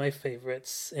one of my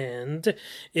favorites. And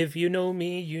if you know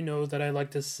me, you know that I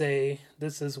like to say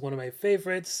this is one of my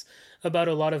favorites about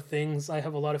a lot of things. I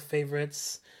have a lot of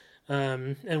favorites.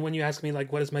 And when you ask me,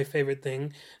 like, what is my favorite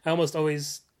thing, I almost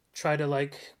always try to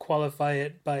like qualify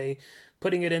it by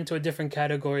putting it into a different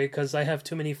category because I have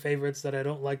too many favorites that I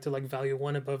don't like to like value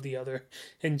one above the other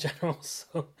in general.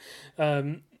 So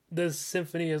this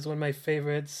symphony is one of my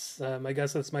favorites. I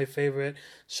guess it's my favorite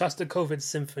Shostakovich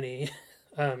symphony,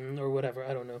 or whatever.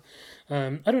 I don't know.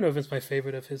 I don't know if it's my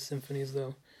favorite of his symphonies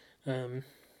though.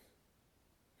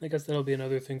 I guess that'll be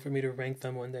another thing for me to rank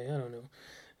them one day. I don't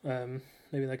know.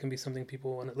 Maybe that can be something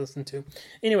people want to listen to.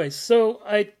 Anyway, so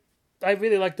I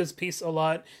really like this piece a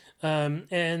lot.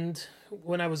 And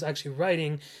when I was actually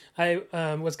writing, I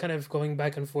was kind of going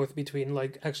back and forth between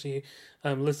like actually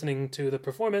listening to the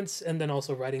performance and then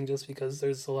also writing just because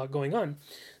there's a lot going on.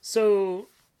 So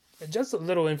just a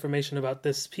little information about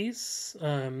this piece.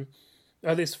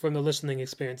 At least from the listening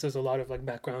experience, there's a lot of like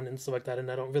background and stuff like that,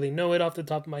 and I don't really know it off the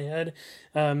top of my head.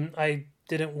 I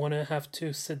didn't want to have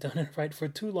to sit down and write for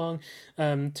too long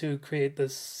to create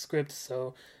this script,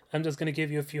 so I'm just going to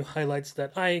give you a few highlights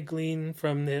that I glean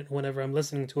from it whenever I'm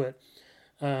listening to it.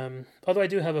 Although I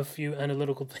do have a few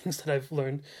analytical things that I've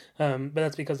learned, but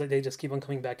that's because they just keep on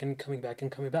coming back and coming back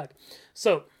and coming back.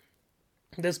 So,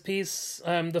 this piece,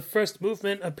 the first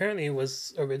movement apparently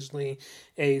was originally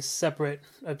a separate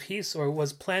piece, or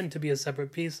was planned to be a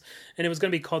separate piece, and it was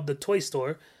going to be called The Toy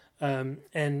Store.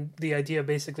 And the idea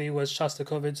basically was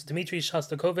Dmitry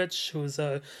Shostakovich, who's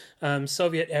a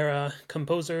Soviet-era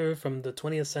composer from the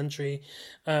 20th century.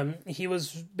 He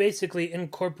was basically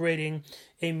incorporating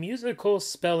a musical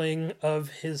spelling of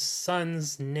his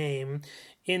son's name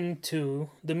into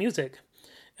the music.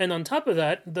 And on top of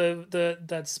that,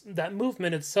 that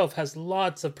movement itself has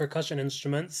lots of percussion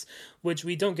instruments, which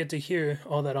we don't get to hear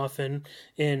all that often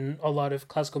in a lot of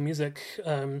classical music.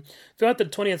 Throughout the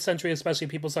 20th century, especially,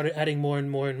 people started adding more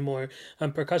and more and more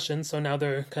percussion. So now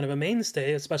they're kind of a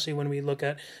mainstay, especially when we look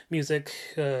at music,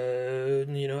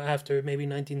 after maybe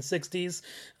 1960s.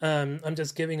 I'm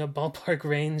just giving a ballpark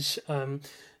range.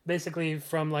 Basically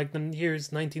from like the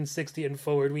years 1960 and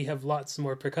forward, we have lots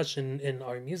more percussion in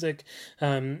our music,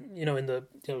 in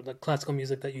the classical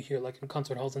music that you hear like in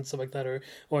concert halls and stuff like that,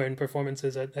 or in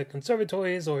performances at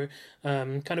conservatories, or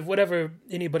kind of whatever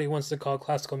anybody wants to call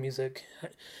classical music.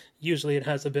 Usually it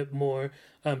has a bit more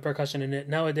percussion in it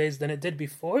nowadays than it did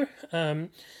before.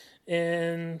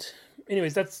 And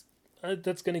anyways, that's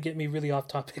going to get me really off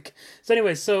topic. So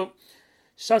anyways, so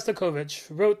Shostakovich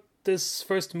wrote this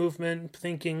first movement,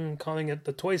 calling it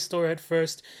the toy store at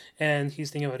first, and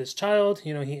he's thinking about his child.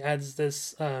 He adds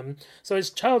this. So his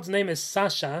child's name is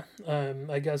Sasha.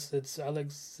 I guess it's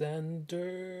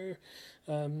Alexander.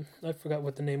 I forgot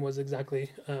what the name was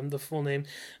exactly, the full name.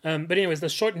 But anyways, the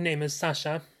short name is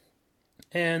Sasha.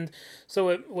 And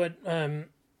so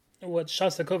what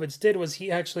Shostakovich did was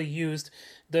he actually used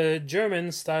the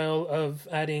German style of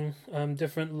adding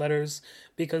different letters,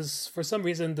 because for some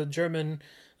reason the German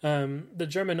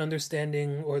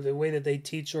understanding, or the way that they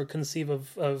teach or conceive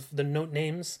of the note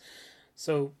names.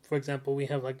 So, for example, we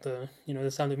have like the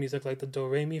Sound of Music, like the do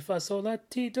re mi fa sol la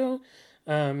ti do,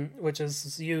 which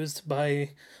is used by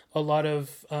a lot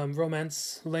of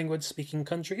Romance language speaking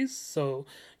countries. So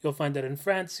you'll find that in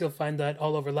France, you'll find that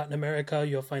all over Latin America,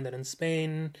 you'll find that in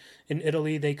Spain, in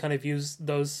Italy, they kind of use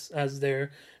those as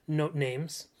their note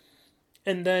names.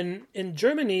 And then in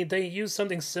Germany, they use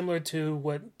something similar to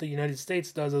what the United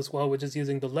States does as well, which is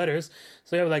using the letters.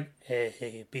 So you have like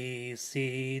A, B,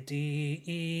 C, D,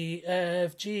 E,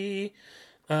 F, G.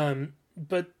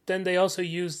 But then they also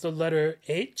use the letter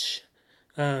H,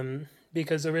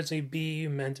 because originally B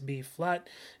meant B flat,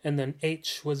 and then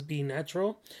H was B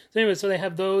natural. So anyway, so they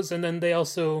have those, and then they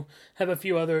also have a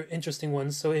few other interesting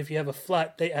ones. So if you have a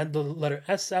flat, they add the letter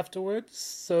S afterwards.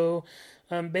 So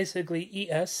basically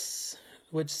ES,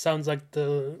 which sounds like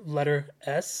the letter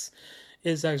S,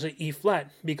 is actually E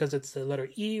flat, because it's the letter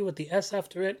E with the S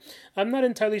after it. I'm not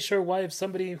entirely sure why. If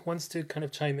somebody wants to kind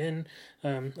of chime in,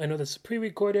 I know this is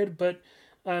pre-recorded, but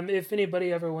if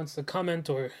anybody ever wants to comment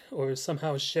or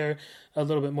somehow share a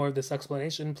little bit more of this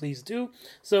explanation, please do.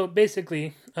 So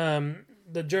basically,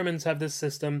 the Germans have this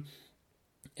system,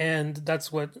 and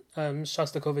that's what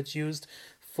Shostakovich used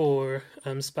for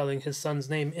spelling his son's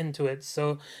name into it.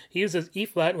 So he uses E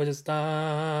flat, which is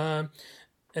da,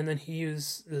 and then he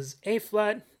uses A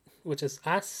flat, which is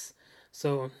as.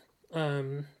 So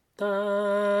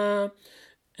da,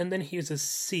 and then he uses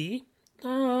C,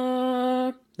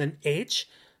 da, then H,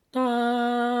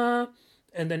 da,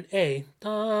 and then A,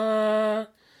 da.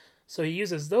 So he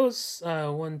uses those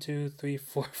 1, 2, 3,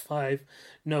 4, 5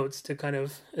 notes to kind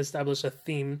of establish a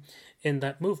theme in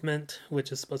that movement,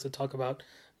 which is supposed to talk about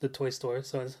the toy store.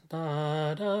 So it's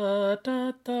da da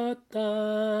da da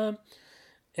da,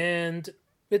 and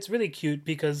it's really cute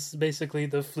because basically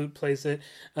the flute plays it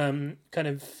kind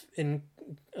of in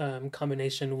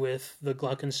combination with the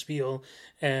glockenspiel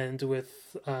and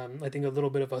with I think a little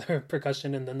bit of other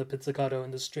percussion, and then the pizzicato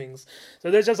and the strings.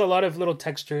 So there's just a lot of little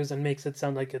textures, and makes it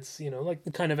sound like it's like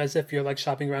kind of as if you're like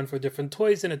shopping around for different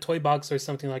toys in a toy box or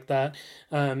something like that,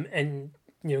 and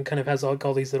kind of has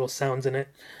all these little sounds in it.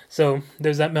 So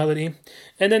there's that melody.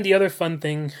 And then the other fun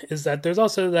thing is that there's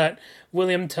also that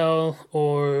William Tell,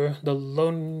 or the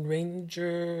Lone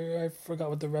Ranger, I forgot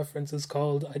what the reference is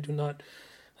called.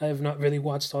 I have not really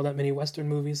watched all that many Western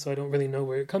movies, so I don't really know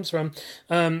where it comes from.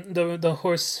 The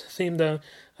horse theme, the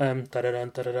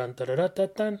da-da-dun, da-da-dun,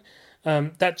 da-da-da-da-dun,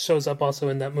 that shows up also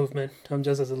in that movement,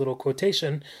 just as a little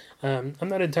quotation. I'm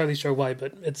not entirely sure why,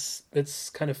 but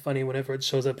it's kind of funny whenever it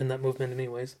shows up in that movement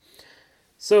anyways.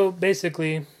 So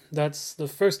basically, that's the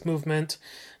first movement.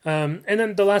 And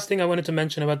then the last thing I wanted to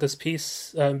mention about this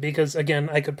piece, because again,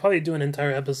 I could probably do an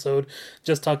entire episode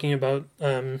just talking about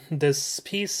this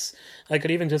piece. I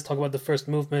could even just talk about the first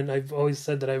movement. I've always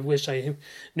said that I wish I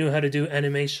knew how to do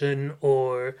animation,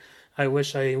 or I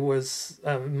wish I was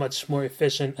much more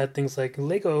efficient at things like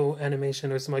Lego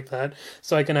animation or something like that,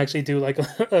 so I can actually do like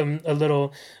a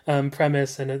little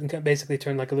premise, and it can basically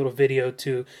turn like a little video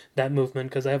to that movement,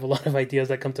 because I have a lot of ideas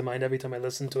that come to mind every time I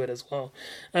listen to it as well.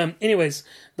 Anyways,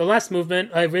 the last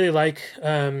movement I really like,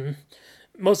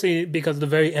 mostly because of the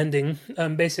very ending.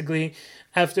 Basically,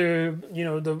 after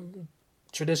the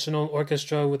traditional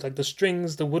orchestra with like the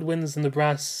strings, the woodwinds, and the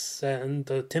brass and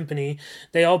the timpani,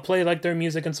 they all play like their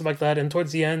music and stuff like that, and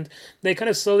towards the end they kind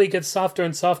of slowly get softer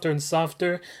and softer and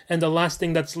softer, and the last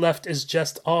thing that's left is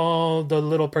just all the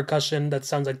little percussion that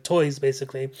sounds like toys.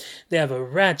 Basically, they have a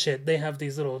ratchet, they have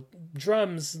these little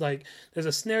drums, like there's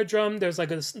a snare drum, there's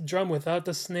like a drum without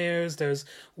the snares, there's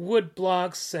wood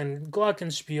blocks and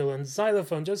glockenspiel and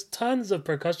xylophone, just tons of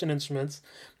percussion instruments,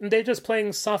 and they're just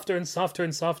playing softer and softer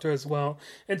and softer as well.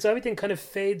 And so everything kind of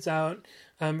fades out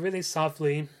really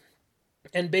softly,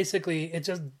 and basically it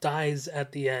just dies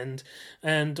at the end.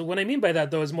 And what I mean by that,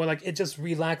 though, is more like it just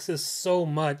relaxes so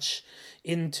much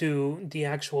into the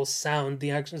actual sound,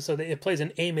 so that it plays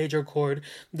an A major chord,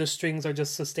 the strings are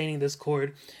just sustaining this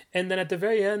chord, and then at the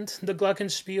very end the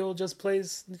glockenspiel just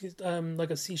plays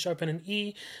like a C sharp and an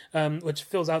E, which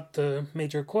fills out the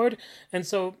major chord. And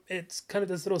so it's kind of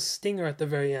this little stinger at the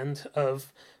very end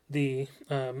of the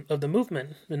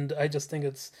movement, and I just think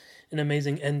it's an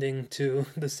amazing ending to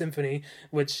the symphony,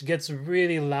 which gets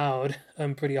really loud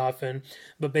pretty often,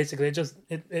 but basically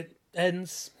it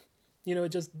ends, it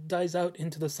just dies out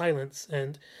into the silence,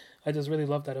 and I just really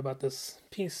love that about this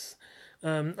piece.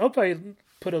 I'll probably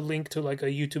put a link to like a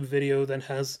YouTube video that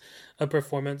has a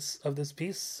performance of this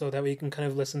piece, so that way you can kind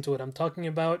of listen to what I'm talking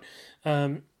about.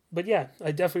 But yeah,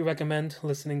 I definitely recommend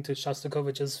listening to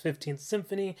Shostakovich's 15th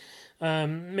Symphony.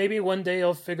 Maybe one day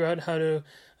I'll figure out how to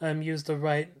use the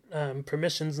right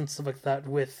permissions and stuff like that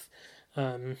with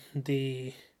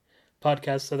the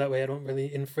podcast, so that way I don't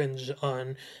really infringe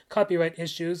on copyright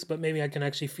issues, but maybe I can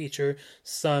actually feature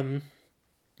some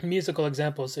musical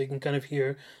examples so you can kind of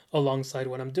hear alongside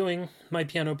what I'm doing. My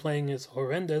piano playing is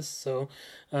horrendous, so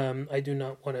I do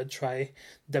not want to try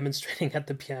demonstrating at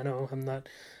the piano. I'm not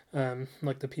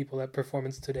like the people at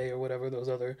Performance Today or whatever those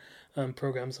other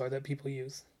programs are that people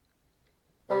use.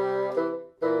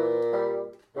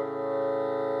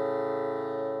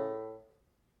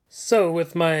 So,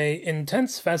 with my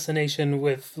intense fascination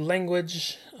with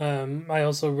language, I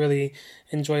also really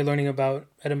enjoy learning about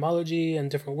etymology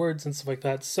and different words and stuff like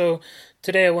that. So,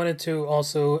 today I wanted to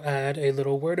also add a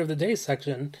little word of the day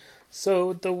section.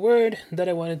 So, the word that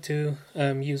I wanted to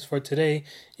use for today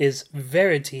is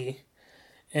verity.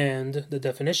 And the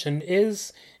definition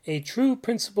is a true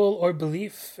principle or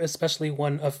belief, especially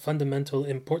one of fundamental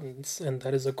importance. And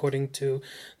that is according to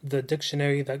the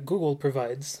dictionary that Google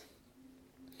provides.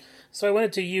 So I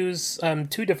wanted to use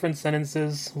two different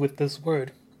sentences with this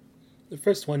word. The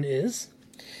first one is,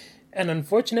 an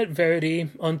unfortunate verity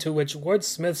onto which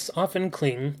wordsmiths often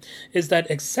cling is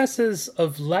that excesses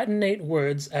of Latinate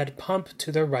words add pomp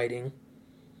to their writing.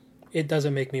 It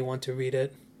doesn't make me want to read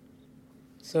it.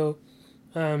 So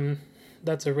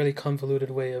that's a really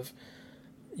convoluted way of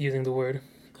using the word.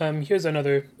 Here's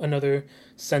another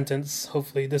sentence.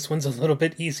 Hopefully this one's a little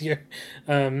bit easier.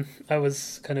 I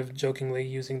was kind of jokingly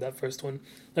using that first one.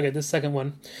 Okay, this second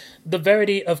one. The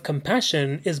verity of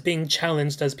compassion is being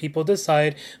challenged as people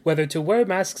decide whether to wear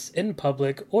masks in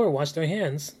public or wash their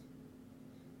hands.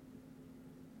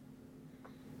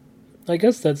 I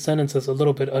guess that sentence is a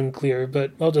little bit unclear,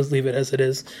 but I'll just leave it as it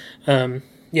is.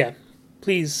 Yeah.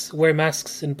 Please wear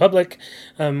masks in public,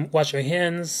 wash your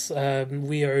hands.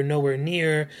 We are nowhere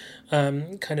near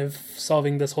kind of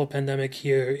solving this whole pandemic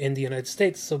here in the United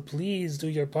States, so please do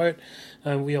your part.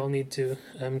 We all need to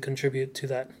contribute to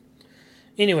that.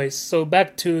 Anyways, so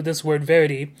back to this word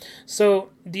verity.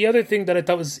 So the other thing that I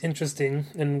thought was interesting,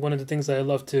 and one of the things that I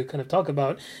love to kind of talk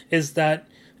about, is that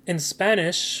in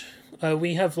Spanish,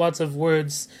 we have lots of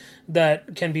words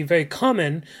that can be very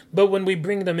common, but when we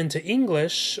bring them into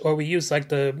English, or we use like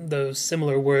the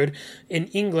similar word in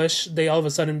English, they all of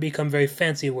a sudden become very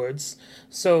fancy words.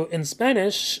 So in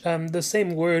Spanish, the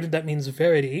same word that means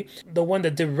verity, the one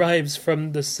that derives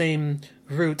from the same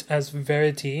root as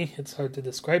verity, it's hard to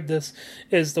describe this,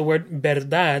 is the word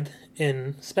verdad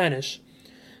in Spanish.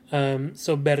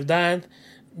 So verdad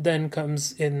then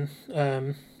comes in...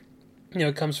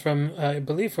 it comes from, I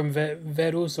believe, from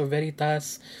verus or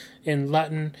veritas in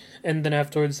Latin, and then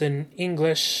afterwards in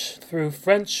English through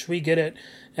French we get it,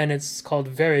 and it's called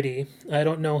verity. I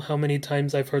don't know how many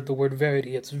times I've heard the word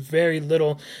verity. It's very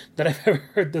little that I've ever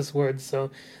heard this word,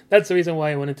 so that's the reason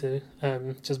why I wanted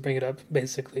to just bring it up,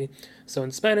 basically. So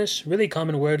in Spanish, really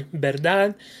common word,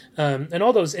 verdad, and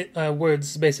all those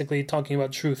words basically talking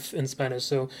about truth in Spanish.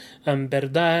 So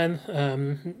verdad,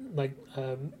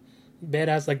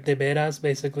 veras, like de veras,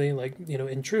 basically, like,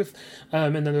 in truth.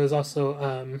 And then there's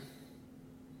also,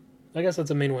 I guess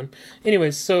that's a main one.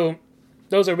 Anyways, so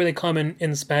those are really common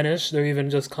in Spanish. They're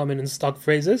even just common in stock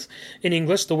phrases. In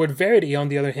English, the word verity, on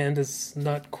the other hand, is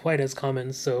not quite as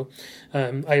common. So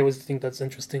I always think that's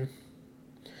interesting.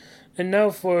 And now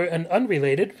for an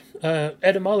unrelated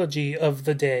etymology of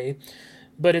the day.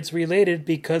 But it's related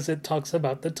because it talks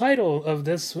about the title of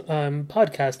this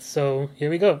podcast. So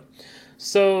here we go.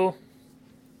 So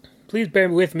please bear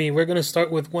with me. We're going to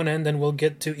start with one end and we'll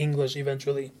get to English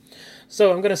eventually.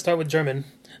 So I'm going to start with German.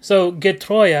 So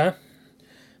Getreue,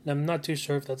 I'm not too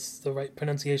sure if that's the right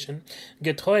pronunciation.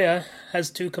 Getreue has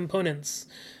two components.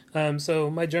 So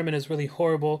my German is really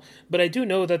horrible, but I do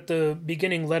know that the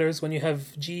beginning letters, when you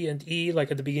have G and E,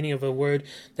 like at the beginning of a word,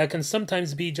 that can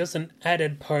sometimes be just an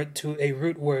added part to a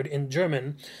root word in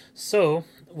German. So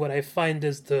what I find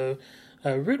is the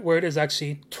root word is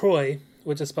actually treu,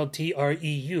 which is spelled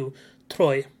T-R-E-U,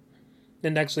 treu.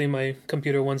 And actually my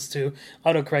computer wants to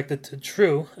autocorrect it to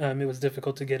true. It was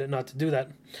difficult to get it not to do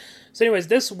that. So anyways,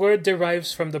 this word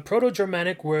derives from the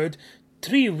Proto-Germanic word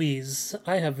Triwis.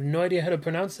 I have no idea how to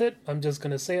pronounce it. I'm just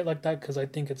going to say it like that because I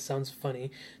think it sounds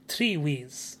funny.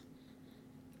 Triwis.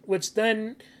 Which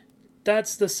then,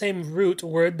 that's the same root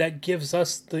word that gives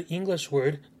us the English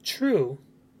word true.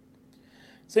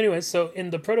 So anyway, so in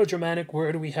the Proto-Germanic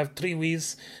word, we have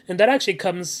triwis, and that actually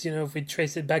comes, if we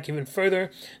trace it back even further,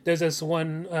 there's this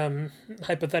one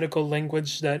hypothetical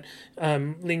language that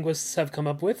linguists have come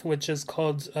up with, which is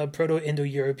called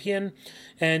Proto-Indo-European,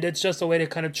 and it's just a way to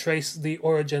kind of trace the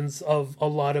origins of a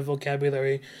lot of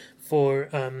vocabulary for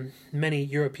many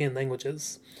European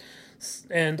languages.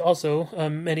 And also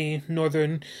many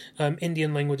northern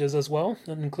Indian languages as well,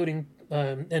 including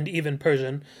and even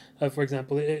Persian, for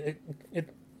example. It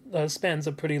spans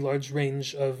a pretty large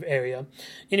range of area.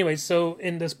 Anyway, so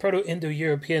in this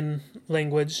Proto-Indo-European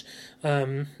language,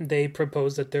 they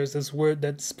propose that there's this word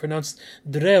that's pronounced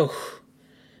dreuch.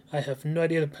 I have no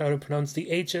idea how to pronounce the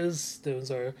H's.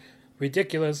 Those are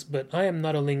ridiculous, but I am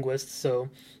not a linguist, so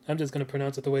I'm just going to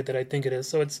pronounce it the way that I think it is.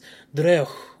 So it's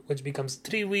dreuch, which becomes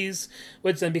triwis,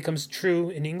 which then becomes true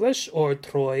in English, or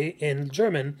treu in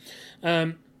German.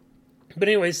 But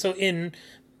anyway, so in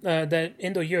that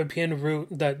Indo-European root,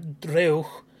 that dreuch,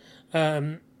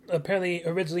 apparently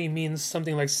originally means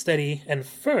something like steady and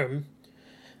firm.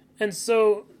 And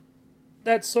so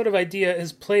that sort of idea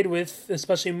is played with,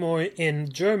 especially more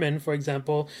in German, for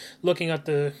example, looking at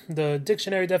the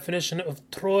dictionary definition of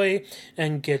treu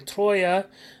and Getreue.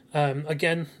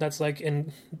 Again, that's like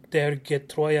in Der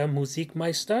Getreue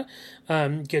Musikmeister.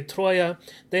 Getreue,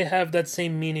 they have that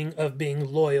same meaning of being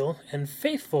loyal and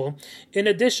faithful, in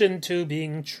addition to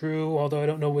being true, although I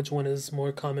don't know which one is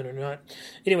more common or not.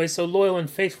 Anyway, so loyal and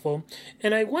faithful.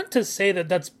 And I want to say that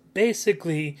that's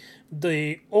basically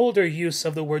the older use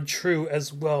of the word true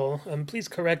as well. Please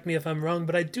correct me if I'm wrong,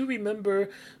 but I do remember,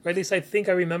 or at least I think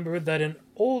I remember, that an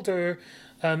older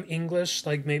English,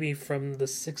 like maybe from the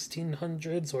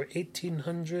 1600s or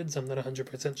 1800s, I'm not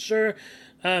 100% sure,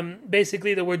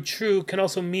 basically the word true can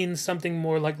also mean something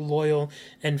more like loyal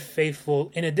and faithful,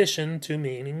 in addition to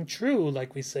meaning true,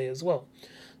 like we say as well.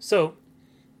 So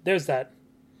there's that.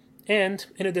 And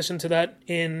in addition to that,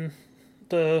 in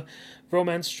the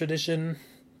Romance tradition,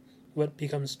 what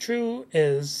becomes true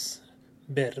is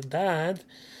verdad,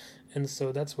 and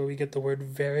so that's where we get the word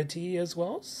verity as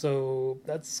well. So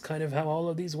that's kind of how all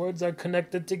of these words are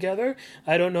connected together.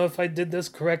 I don't know if I did this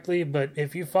correctly, but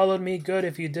if you followed me, good.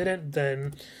 If you didn't,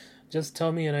 then just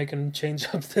tell me and I can change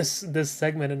up this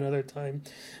segment another time.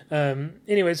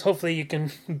 Anyways, hopefully you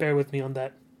can bear with me on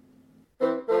that.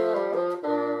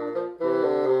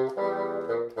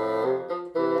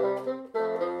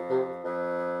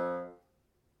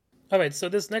 All right, so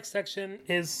this next section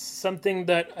is something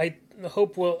that I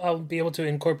hope I'll be able to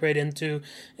incorporate into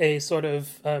a sort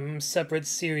of separate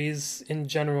series in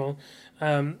general.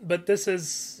 But this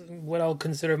is what I'll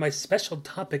consider my special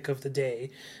topic of the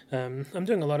day. I'm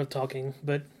doing a lot of talking,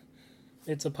 but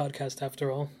it's a podcast after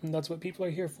all, and that's what people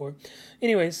are here for.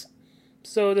 Anyways,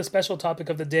 so the special topic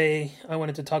of the day I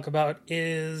wanted to talk about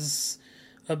is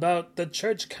about the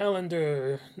church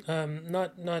calendar.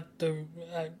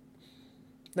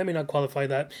 Let me not qualify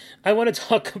that. I want to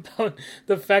talk about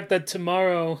the fact that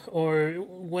tomorrow, or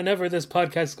whenever this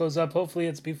podcast goes up, hopefully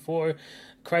it's before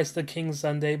Christ the King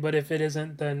Sunday, but if it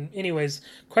isn't, then anyways,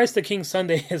 Christ the King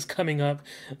Sunday is coming up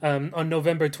on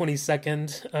November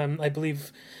 22nd. I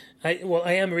believe, I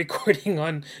am recording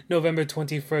on November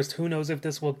 21st. Who knows if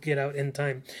this will get out in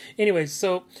time. Anyways,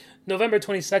 so November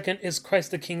 22nd is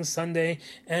Christ the King Sunday,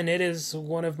 and it is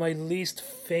one of my least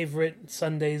favorite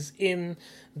Sundays in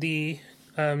the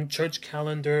church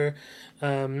calendar.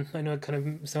 I know it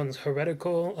kind of sounds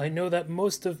heretical. I know that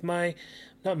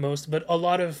a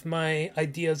lot of my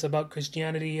ideas about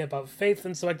Christianity, about faith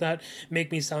and stuff like that,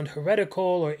 make me sound heretical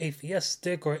or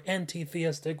atheistic or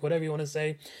anti-theistic, whatever you want to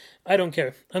say. I don't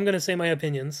care. I'm going to say my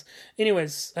opinions.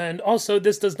 Anyways, and also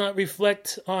this does not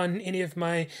reflect on any of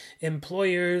my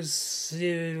employers,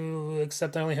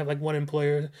 except I only have like one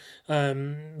employer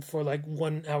for like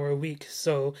 1 hour a week.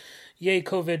 So yay,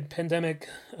 COVID, pandemic,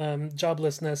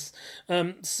 joblessness.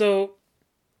 So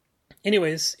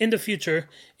anyways, in the future,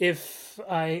 if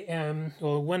I am,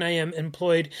 or when I am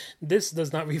employed, this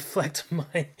does not reflect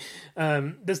my,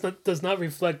 does not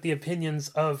reflect the opinions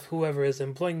of whoever is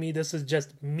employing me. This is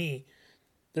just me.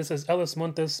 This is Ellis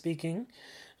Montes speaking.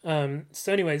 So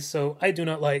anyways, so I do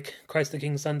not like Christ the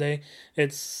King Sunday.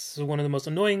 It's one of the most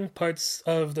annoying parts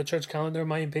of the church calendar, in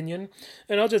my opinion.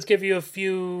 And I'll just give you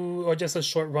just a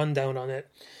short rundown on it.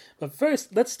 But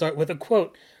first, let's start with a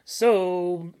quote.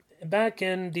 So back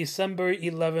in December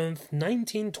 11th,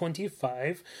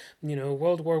 1925,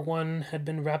 World War One had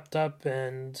been wrapped up,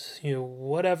 and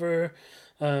whatever,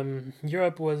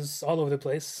 Europe was all over the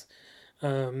place.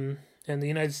 And the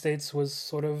United States was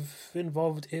sort of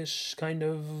involved-ish, kind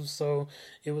of, so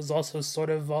it was also sort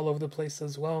of all over the place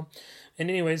as well. And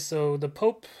anyway, so the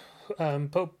Pope,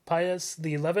 Pope Pius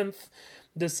XI,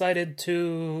 decided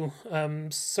to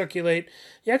circulate.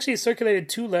 He actually circulated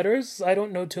two letters. I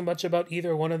don't know too much about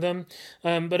either one of them,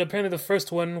 but apparently the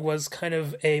first one was kind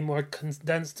of a more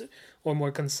condensed or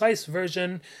more concise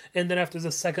version, and then after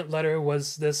the second letter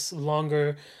was this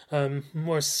longer,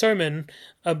 more sermon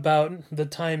about the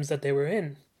times that they were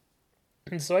in.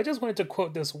 And so I just wanted to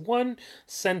quote this one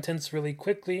sentence really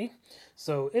quickly.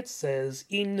 So it says,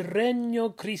 "In regno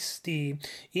Christi,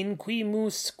 in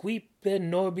quimus quipe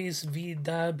nobis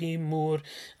vidabimur,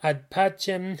 ad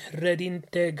pacem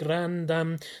redinte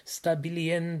grandam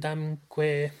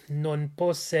stabiliendamque non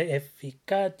posse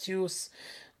efficacius,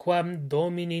 quam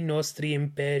Domini nostri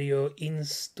imperio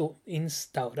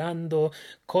instaurando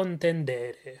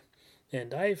contendere."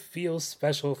 And I feel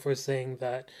special for saying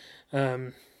that.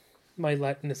 My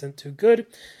Latin isn't too good.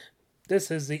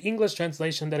 This is the English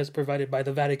translation that is provided by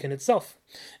the Vatican itself.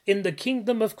 "In the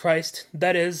kingdom of Christ,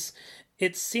 that is,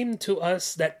 it seemed to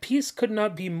us that peace could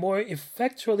not be more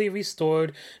effectually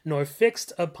restored nor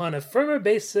fixed upon a firmer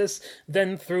basis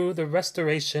than through the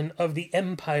restoration of the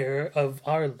empire of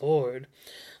our Lord."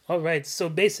 All right, so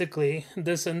basically,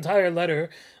 this entire letter,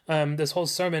 this whole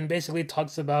sermon basically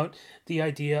talks about the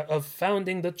idea of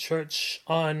founding the church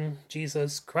on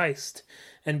Jesus Christ,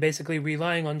 and basically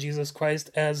relying on Jesus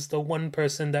Christ as the one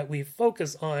person that we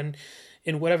focus on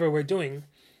in whatever we're doing.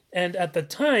 And at the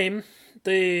time,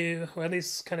 or at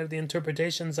least kind of the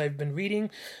interpretations I've been reading,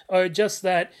 are just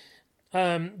that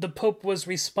the Pope was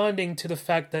responding to the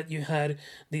fact that you had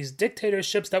these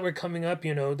dictatorships that were coming up.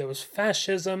 There was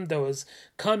fascism, there was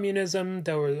communism,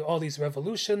 there were all these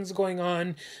revolutions going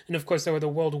on, and of course there were the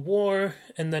World War,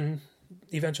 and then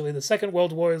eventually the Second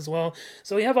World War as well.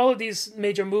 So we have all of these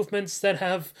major movements that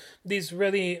have these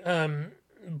really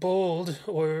bold,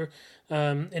 or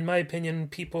in my opinion,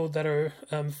 people that are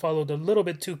followed a little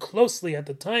bit too closely at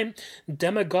the time.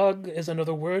 Demagogue is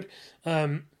another word.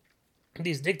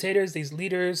 These dictators, these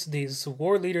leaders, these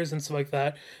war leaders and stuff like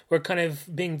that were kind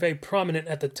of being very prominent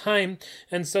at the time.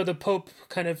 And so the Pope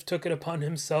kind of took it upon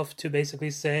himself to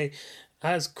basically say,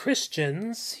 as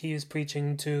Christians, he is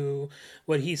preaching to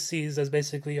what he sees as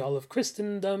basically all of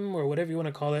Christendom, or whatever you want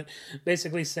to call it,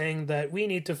 basically saying that we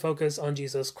need to focus on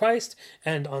Jesus Christ,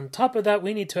 and on top of that,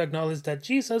 we need to acknowledge that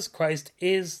Jesus Christ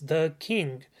is the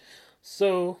King.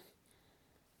 So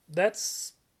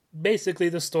that's basically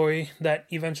the story that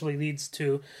eventually leads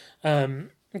to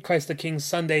Christ the King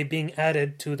Sunday being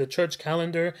added to the church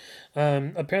calendar.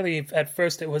 Apparently, at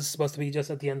first, it was supposed to be just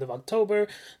at the end of October.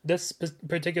 This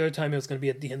particular time, it was going to be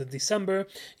at the end of December.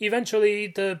 Eventually,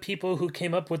 the people who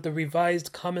came up with the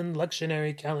revised common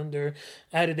lectionary calendar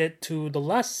added it to the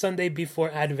last Sunday before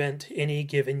Advent any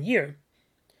given year.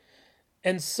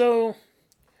 And so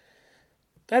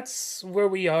that's where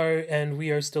we are, and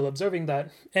we are still observing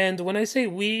that. And when I say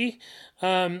we,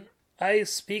 I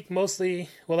speak only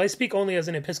as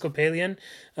an Episcopalian.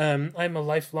 I'm a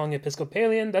lifelong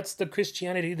Episcopalian. That's the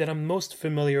Christianity that I'm most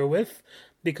familiar with,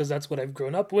 because that's what I've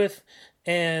grown up with.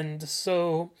 And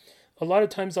so a lot of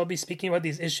times I'll be speaking about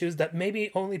these issues that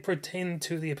maybe only pertain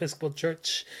to the Episcopal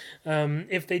Church.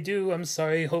 If they do, I'm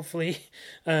sorry. Hopefully,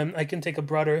 I can take a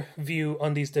broader view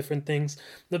on these different things.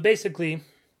 But basically,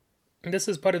 this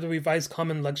is part of the Revised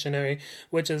Common Lectionary,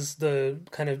 which is the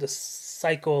kind of the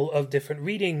cycle of different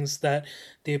readings that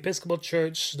the Episcopal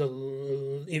Church,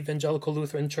 the Evangelical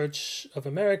Lutheran Church of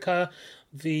America,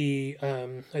 the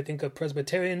I think a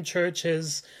Presbyterian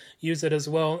churches use it as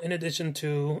well, in addition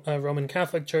to Roman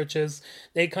Catholic churches.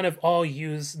 They kind of all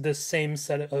use the same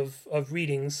set of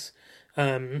readings,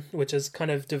 which is kind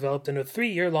of developed in a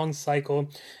 3-year-long cycle.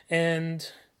 And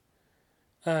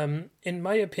in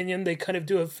my opinion, they kind of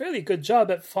do a fairly good job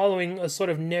at following a sort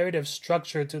of narrative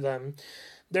structure to them.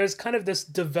 There's kind of this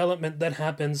development that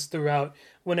happens throughout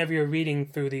whenever you're reading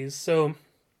through these. So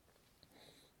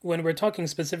when we're talking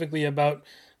specifically about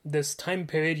this time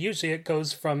period, usually it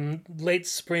goes from late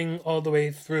spring all the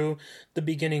way through the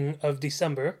beginning of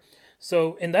December.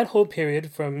 So in that whole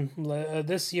period from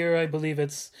this year, I believe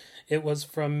it was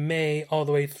from May all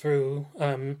the way through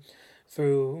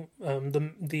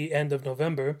the end of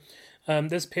November.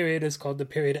 This period is called the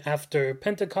period after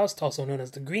Pentecost, also known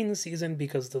as the green season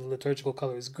because the liturgical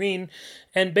color is green.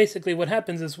 And basically what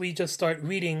happens is we just start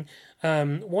reading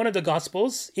one of the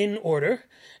Gospels in order.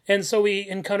 And so we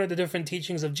encounter the different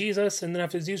teachings of Jesus, and then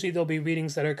after, usually there'll be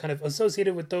readings that are kind of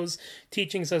associated with those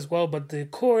teachings as well, but the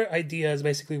core idea is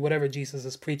basically whatever Jesus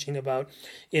is preaching about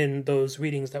in those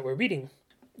readings that we're reading.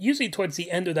 Usually towards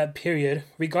the end of that period,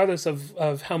 regardless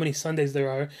of how many Sundays there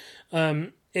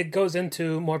are, it goes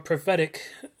into more prophetic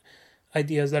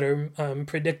ideas that are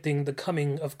predicting the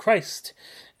coming of Christ.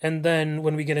 And then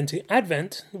when we get into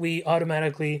Advent, we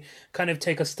automatically kind of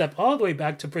take a step all the way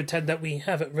back to pretend that we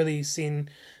haven't really seen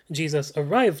Jesus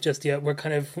arrive just yet. We're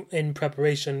kind of in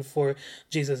preparation for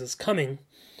Jesus' coming.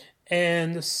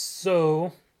 And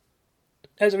so,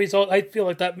 as a result, I feel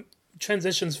like that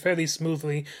transitions fairly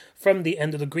smoothly from the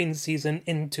end of the green season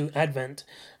into Advent.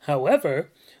 However,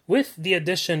 with the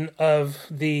addition of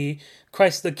the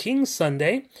Christ the King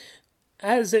Sunday,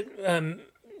 as it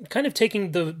kind of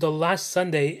taking the last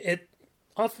Sunday,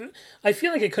 I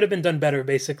feel like it could have been done better,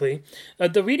 basically.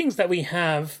 The readings that we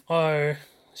have are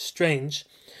strange.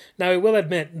 Now, I will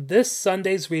admit, this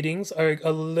Sunday's readings are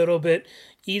a little bit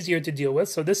easier to deal with.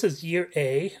 So this is year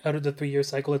A out of the 3-year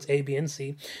cycle. It's A, B, and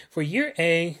C. For year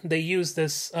A, they use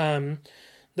this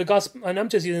the gospel, and I'm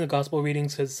just using the gospel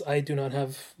readings because I do not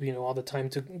have all the time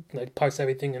to like parse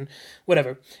everything and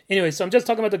whatever. Anyway, so I'm just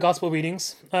talking about the gospel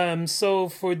readings. So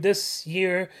for this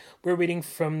year, we're reading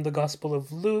from the Gospel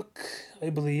of Luke, I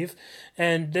believe,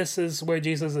 and this is where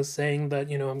Jesus is saying that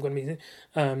I'm going to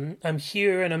be, I'm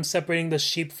here and I'm separating the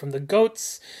sheep from the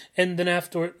goats, and then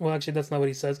after, well, actually, that's not what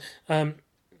he says.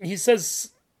 He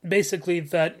says basically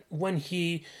that when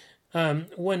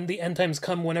the end times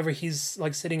come, whenever he's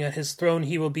like sitting at his throne,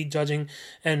 he will be judging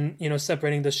and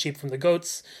separating the sheep from the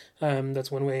goats.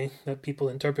 That's one way that people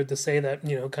interpret to say that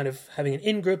kind of having an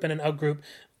in group and an out group.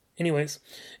 Anyways,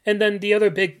 and then the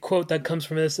other big quote that comes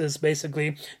from this is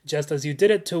basically, just as you did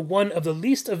it to one of the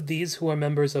least of these who are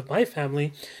members of my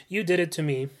family, you did it to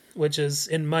me, which is,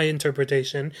 in my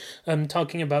interpretation,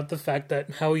 talking about the fact that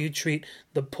how you treat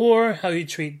the poor, how you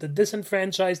treat the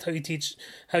disenfranchised, how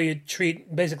you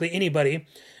treat basically anybody,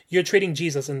 you're treating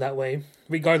Jesus in that way,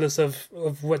 regardless of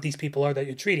what these people are that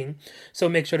you're treating. So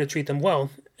make sure to treat them well,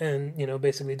 and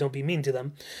basically don't be mean to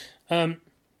them.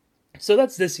 So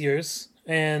that's this year's.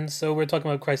 And so we're talking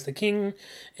about Christ the King,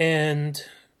 and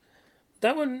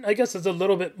that one, I guess, is a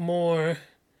little bit more,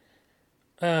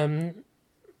 I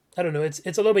don't know, it's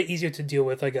a little bit easier to deal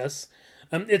with, I guess.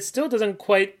 It still doesn't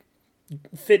quite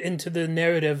fit into the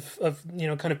narrative of,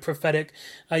 kind of prophetic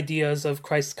ideas of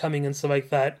Christ's coming and stuff like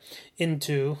that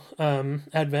into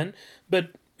Advent,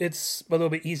 but it's a little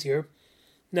bit easier.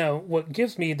 Now, what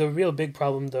gives me the real big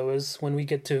problem, though, is when we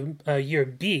get to year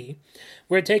B,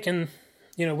 we're taking...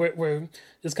 we're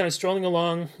just kind of strolling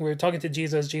along. We're talking to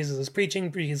Jesus. Jesus is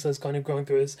preaching. Jesus is kind of going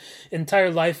through his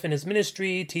entire life and his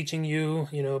ministry, teaching you,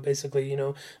 basically,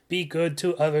 be good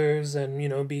to others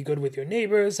and, be good with your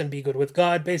neighbors and be good with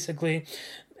God, basically.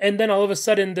 And then all of a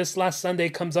sudden, this last Sunday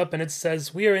comes up and it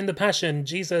says, we are in the Passion.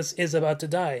 Jesus is about to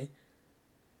die.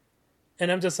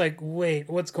 And I'm just like, wait,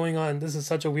 what's going on? This is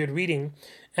such a weird reading.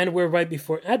 And we're right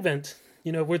before Advent.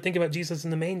 We're thinking about Jesus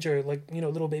in the manger, like,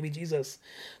 little baby Jesus.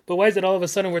 But why is it all of a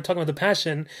sudden we're talking about the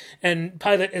Passion and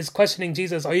Pilate is questioning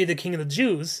Jesus, are you the king of the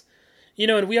Jews?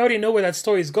 And we already know where that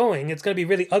story is going. It's going to be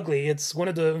really ugly. It's one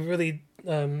of the really,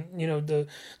 the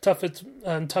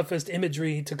toughest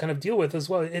imagery to kind of deal with as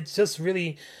well. It's just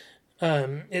really,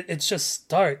 it's just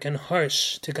stark and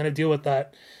harsh to kind of deal with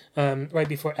that right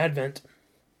before Advent.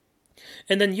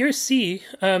 And then year C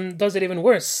does it even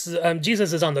worse.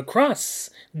 Jesus is on the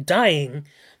cross, dying,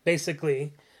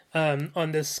 basically,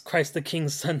 on this Christ the King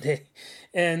Sunday.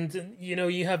 And,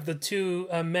 you have the two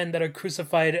men that are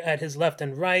crucified at his left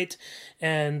and right.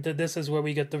 And this is where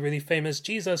we get the really famous,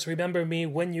 Jesus, remember me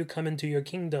when you come into your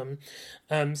kingdom.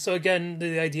 So again,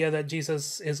 the idea that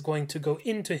Jesus is going to go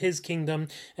into his kingdom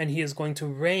and he is going to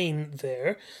reign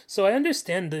there. So I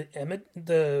understand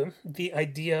the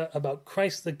idea about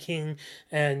Christ the King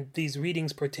and these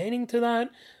readings pertaining to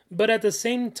that. But at the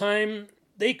same time,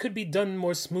 they could be done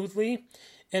more smoothly.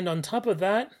 And on top of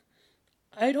that,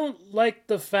 I don't like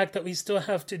the fact that we still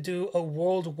have to do a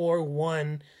World War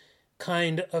I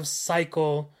kind of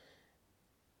cycle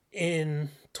in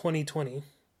 2020.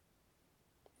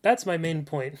 That's my main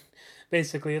point.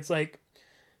 Basically, it's like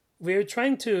we're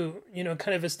trying to,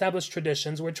 kind of establish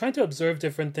traditions. We're trying to observe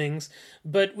different things,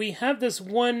 but we have this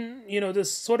one,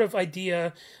 this sort of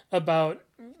idea about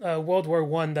World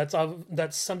War I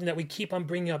that's something that we keep on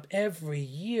bringing up every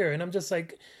year. And I'm just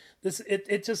like,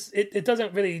 It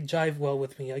doesn't really jive well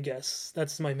with me, I guess.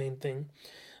 That's my main thing.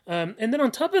 And then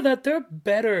on top of that, there are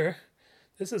better.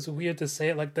 This is weird to say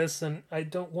it like this, and I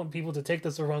don't want people to take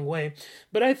this the wrong way,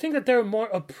 but I think that there are more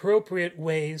appropriate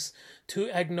ways to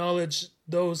acknowledge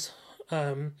those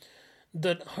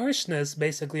the harshness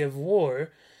basically of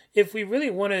war. If we really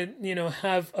want to,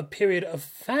 have a period of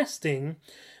fasting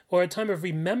or a time of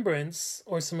remembrance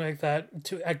or something like that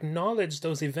to acknowledge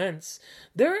those events,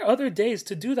 there are other days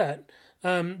to do that.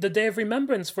 The Day of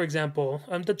Remembrance, for example,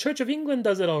 the Church of England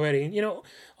does it already.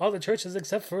 All the churches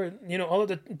except for, all of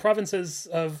the provinces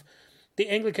of the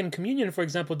Anglican Communion, for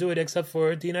example, do it except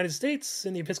for the United States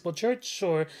and the Episcopal Church,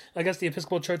 or I guess the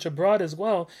Episcopal Church abroad as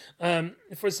well.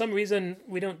 For some reason,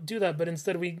 we don't do that, but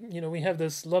instead we have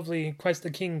this lovely Christ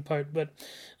the King part. But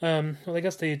well, I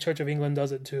guess the Church of England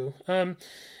does it too.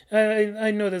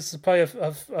 I know this is probably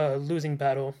a losing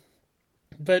battle,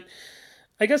 but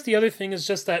I guess the other thing is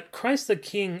just that Christ the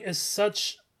King is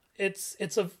it's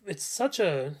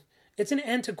an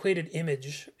antiquated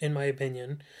image, in my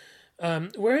opinion.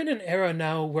 We're in an era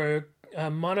now where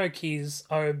monarchies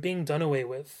are being done away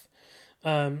with.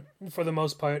 For the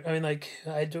most part, I mean, I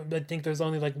think there's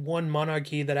only like one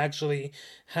monarchy that actually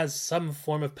has some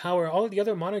form of power. All of the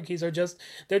other monarchies they're just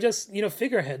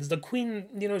figureheads. The queen,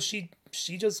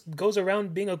 she just goes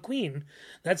around being a queen.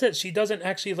 That's it. She doesn't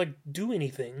actually do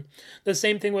anything. The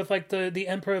same thing with the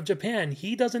Emperor of Japan.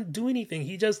 He doesn't do anything.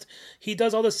 He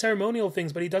does all the ceremonial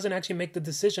things, but he doesn't actually make the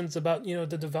decisions about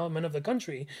the development of the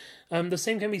country. The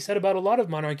same can be said about a lot of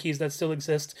monarchies that still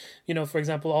exist. For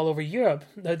example, all over Europe.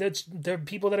 They're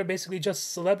people that are basically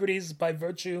just celebrities by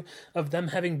virtue of them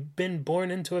having been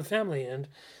born into a family. And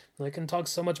I can talk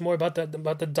so much more about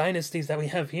the dynasties that we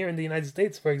have here in the United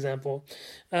States, for example.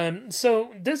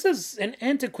 So this is an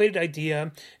antiquated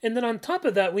idea, and then on top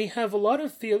of that, we have a lot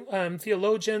of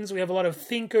theologians, we have a lot of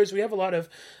thinkers, we have a lot of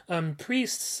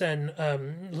priests and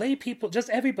lay people.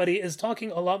 Just everybody is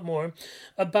talking a lot more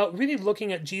about really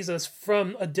looking at Jesus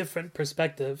from a different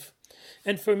perspective.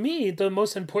 And for me, the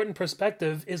most important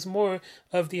perspective is more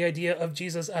of the idea of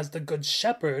Jesus as the good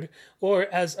shepherd, or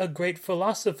as a great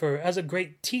philosopher, as a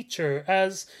great teacher,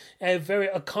 as a very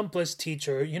accomplished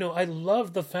teacher. I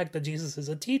love the fact that Jesus is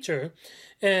a teacher,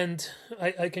 and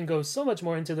I can go so much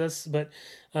more into this, but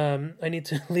I need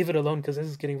to leave it alone because this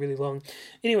is getting really long.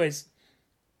 Anyways,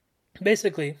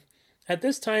 basically, at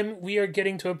this time, we are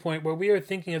getting to a point where we are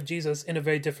thinking of Jesus in a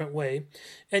very different way.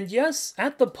 And yes,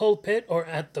 at the pulpit or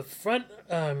at the front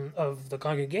of the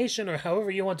congregation, or however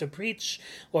you want to preach,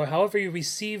 or however you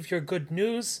receive your good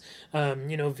news,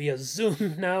 via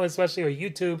Zoom now, especially, or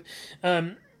YouTube,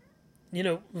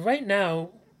 right now,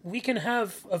 we can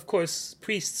have, of course,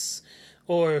 priests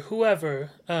or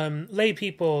whoever, lay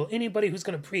people, anybody who's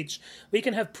going to preach. We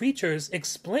can have preachers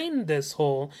explain this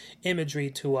whole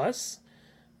imagery to us.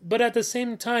 But at the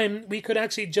same time, we could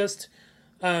actually just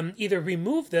either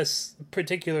remove this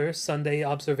particular Sunday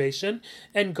observation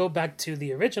and go back to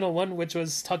the original one, which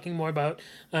was talking more about,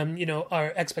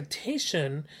 our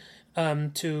expectation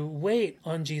to wait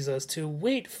on Jesus, to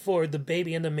wait for the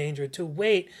baby in the manger, to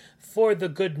wait for the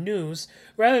good news,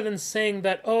 rather than saying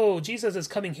that, oh, Jesus is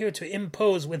coming here to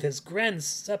impose with his grand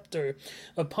scepter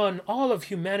upon all of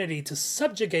humanity, to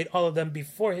subjugate all of them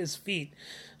before his feet.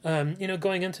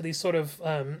 Going into these sort of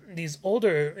these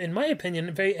older, in my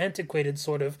opinion, very antiquated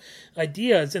sort of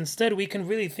ideas. Instead, we can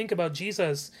really think about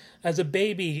Jesus as a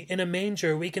baby in a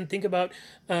manger. We can think about,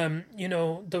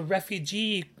 the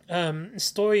refugee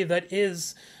story that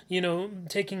is,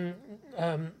 taking,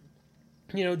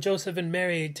 Joseph and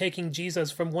Mary taking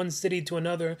Jesus from one city to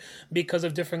another because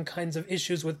of different kinds of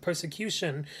issues with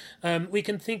persecution. We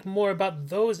can think more about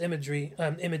those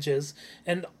images,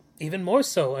 and even more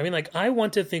so, I mean, I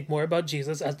want to think more about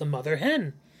Jesus as the mother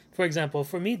hen, for example.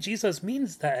 For me, Jesus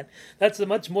means that. That's a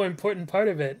much more important part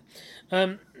of it.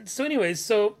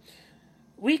 So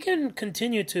we can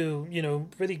continue to,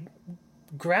 really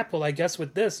grapple, I guess,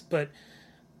 with this, but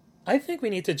I think we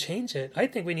need to change it. I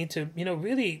think we need to,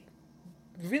 really,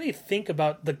 really think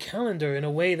about the calendar in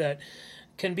a way that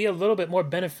can be a little bit more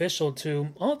beneficial to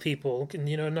all people,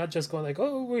 not just going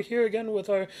oh, we're here again with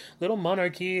our little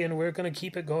monarchy and we're going to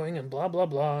keep it going and blah, blah,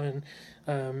 blah.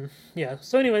 And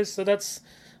so anyways, so that's,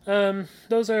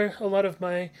 those are a lot of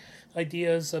my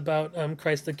ideas about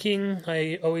Christ the King.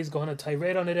 I always go on a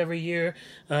tirade on it every year.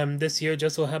 This year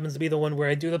just so happens to be the one where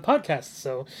I do the podcast.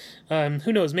 So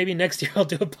who knows, maybe next year I'll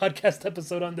do a podcast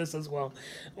episode on this as well.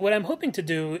 What I'm hoping to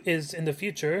do is in the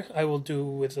future, I will do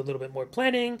with a little bit more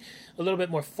planning, a little bit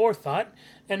more forethought,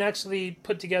 and actually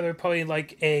put together probably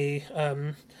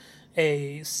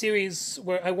a series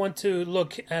where I want to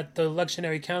look at the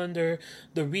lectionary calendar,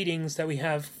 the readings that we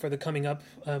have for the coming up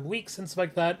weeks and stuff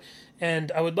like that.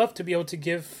 And I would love to be able to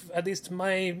give at least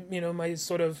my, my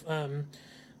sort of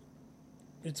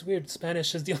it's weird.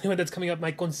 Spanish is the only one that's coming up.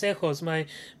 My consejos,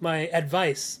 my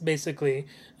advice, basically.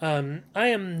 I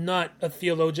am not a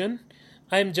theologian.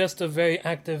 I'm just a very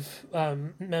active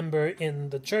member in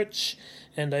the church,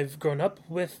 and I've grown up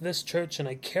with this church, and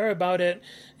I care about it,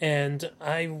 and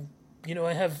I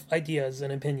have ideas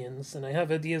and opinions, and I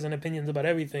have ideas and opinions about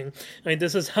everything. I mean,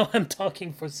 this is how I'm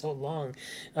talking for so long.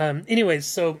 Anyways,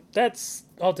 so that's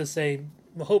all to say.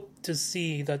 Hope to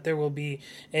see that there will be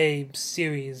a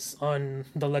series on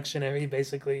the lectionary,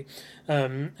 basically,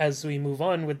 as we move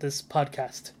on with this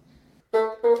podcast.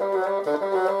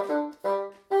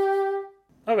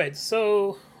 All right,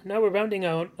 so now we're rounding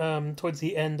out towards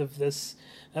the end of this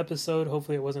episode.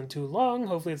 Hopefully it wasn't too long.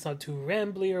 Hopefully it's not too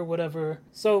rambly or whatever.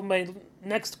 So my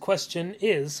next question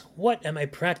is, what am I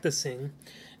practicing?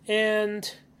 And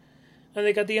I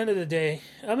think at the end of the day,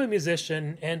 I'm a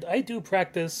musician and I do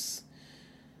practice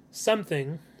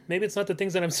something. Maybe it's not the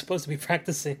things that I'm supposed to be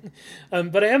practicing,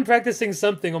 but I am practicing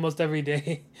something almost every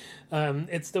day.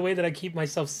 It's the way that I keep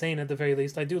myself sane at the very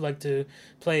least. I do like to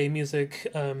play music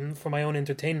for my own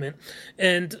entertainment.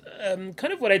 And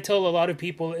kind of what I tell a lot of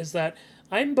people is that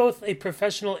I'm both a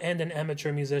professional and an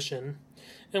amateur musician.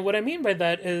 And what I mean by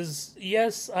that is,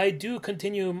 yes, I do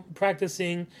continue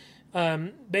practicing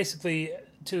basically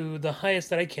to the highest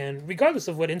that I can, regardless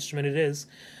of what instrument it is.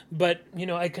 But,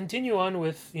 I continue on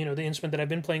with, the instrument that I've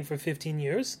been playing for 15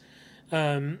 years.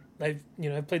 I've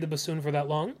played the bassoon for that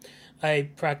long. I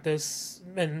practice,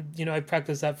 and, I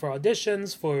practice that for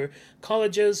auditions, for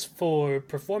colleges, for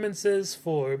performances,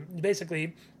 for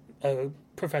basically a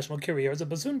professional career as a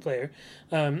bassoon player.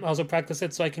 I also practice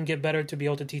it so I can get better to be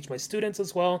able to teach my students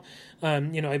as well.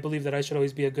 I believe that I should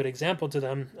always be a good example to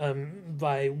them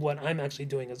by what I'm actually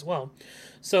doing as well.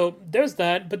 So there's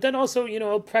that. But then also,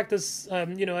 I'll practice,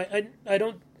 I'm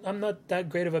not that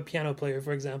great of a piano player,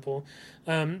 for example.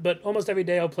 But almost every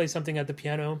day I'll play something at the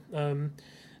piano.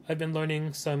 I've been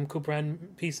learning some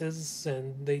Couperin pieces,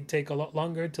 and they take a lot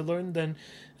longer to learn than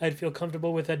I'd feel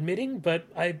comfortable with admitting, but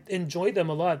I enjoy them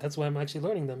a lot. That's why I'm actually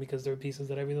learning them, because they're pieces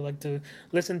that I really like to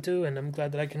listen to, and I'm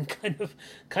glad that I can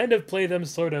kind of play them,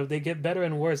 sort of. They get better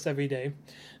and worse every day.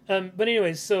 But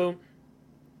anyways, so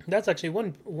that's actually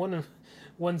one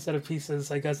set of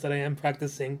pieces, I guess, that I am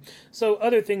practicing. So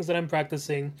other things that I'm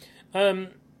practicing,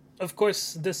 of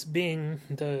course, this being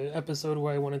the episode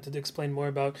where I wanted to explain more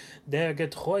about Der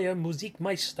Getreue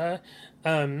Musikmeister,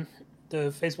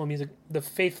 the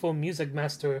Faithful Music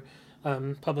Master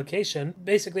publication.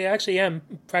 Basically, I actually am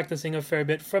practicing a fair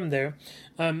bit from there.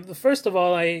 First of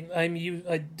all,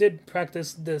 I did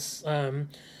practice this.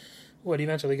 What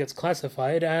eventually gets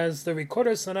classified as the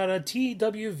Recorder Sonata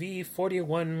TWV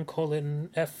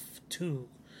 41:F2.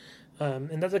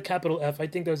 And that's a capital F. I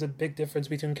think there's a big difference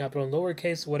between capital and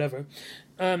lowercase, whatever.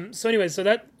 So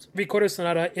that Recorder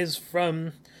Sonata is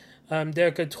from Der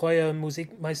Getreue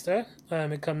Musikmeister.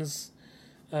 It comes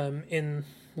in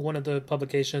one of the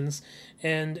publications,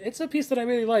 and it's a piece that I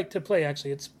really like to play,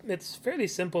 actually. It's fairly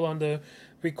simple on the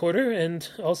recorder, and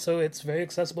also it's very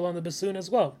accessible on the bassoon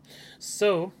as well.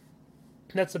 So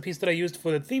that's the piece that I used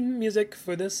for the theme music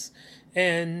for this,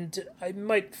 and I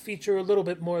might feature a little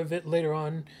bit more of it later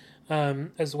on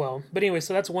as well. But anyway,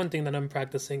 so that's one thing that I'm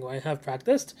practicing, or I have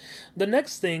practiced. The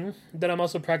next thing that I'm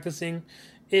also practicing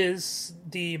is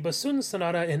the bassoon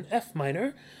sonata in F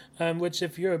minor, which,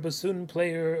 if you're a bassoon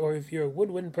player or if you're a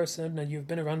woodwind person and you've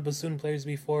been around bassoon players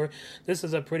before, this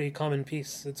is a pretty common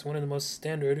piece. It's one of the most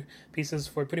standard pieces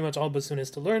for pretty much all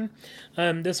bassoonists to learn.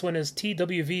 This one is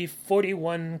TWV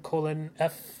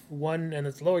 41:F1, and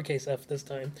it's lowercase f this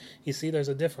time. You see, there's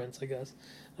a difference, I guess.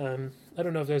 I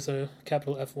don't know if there's a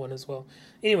capital F1 as well.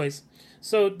 Anyways,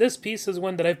 so this piece is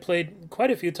one that I've played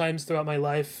quite a few times throughout my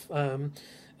life.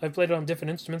 I've played it on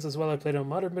different instruments as well. I played it on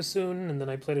modern bassoon, and then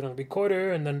I played it on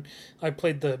recorder, and then I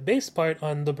played the bass part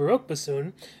on the Baroque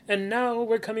bassoon, and now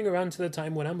we're coming around to the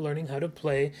time when I'm learning how to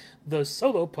play the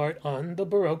solo part on the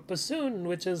Baroque bassoon,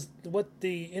 which is what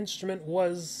the instrument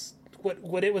was,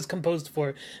 what it was composed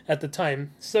for at the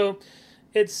time. So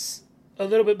it's a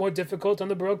little bit more difficult on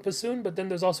the Baroque bassoon, but then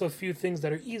there's also a few things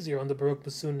that are easier on the Baroque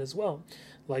bassoon as well.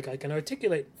 Like, I can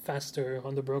articulate faster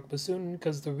on the Baroque bassoon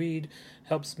because the reed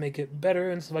helps make it better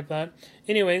and stuff like that.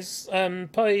 Anyways,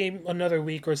 probably another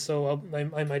week or so,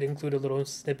 I might include a little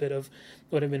snippet of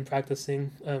what I've been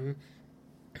practicing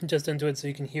just into it so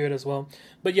you can hear it as well.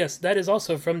 But yes, that is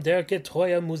also from Der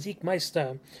Getreue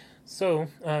Musikmeister. So,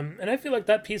 and I feel like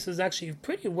that piece is actually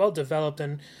pretty well developed,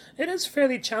 and it is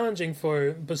fairly challenging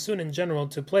for bassoon in general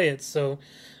to play it. So,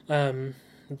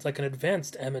 it's like an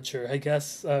advanced amateur, I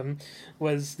guess,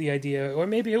 was the idea. Or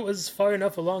maybe it was far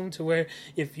enough along to where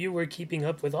if you were keeping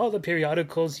up with all the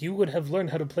periodicals, you would have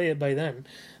learned how to play it by then.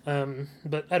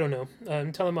 But I don't know.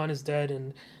 Telemann is dead,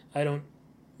 and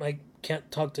I can't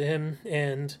talk to him,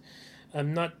 and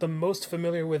I'm not the most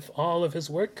familiar with all of his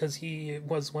work because he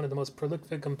was one of the most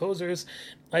prolific composers.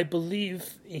 I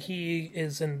believe he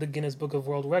is in the Guinness Book of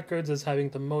World Records as having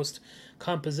the most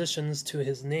compositions to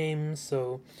his name.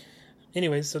 So,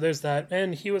 anyways, so there's that.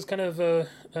 And he was kind of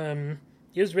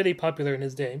he was really popular in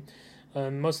his day.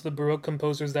 Most of the Baroque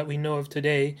composers that we know of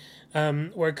today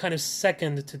were kind of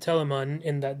second to Telemann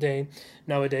in that day.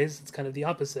 Nowadays, it's kind of the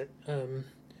opposite.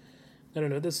 I don't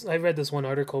know. I read this one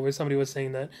article where somebody was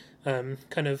saying that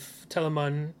kind of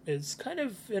Telemann is kind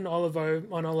of on all of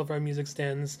our music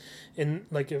stands in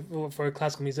like for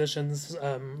classical musicians,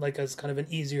 like as kind of an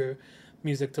easier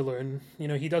music to learn.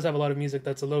 He does have a lot of music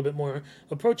that's a little bit more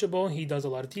approachable. He does a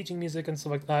lot of teaching music and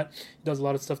stuff like that. He does a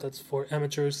lot of stuff that's for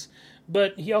amateurs,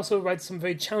 but he also writes some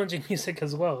very challenging music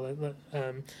as well.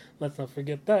 Let's not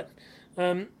forget that.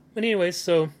 But anyways,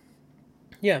 so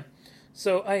yeah.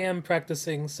 So I am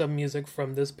practicing some music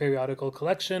from this periodical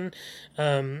collection,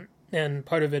 and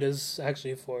part of it is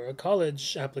actually for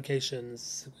college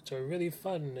applications, which are really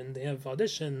fun, and they have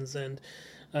auditions, and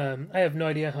I have no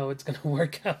idea how it's going to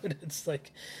work out. It's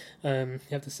like you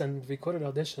have to send recorded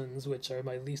auditions, which are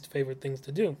my least favorite things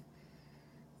to do.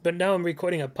 But now I'm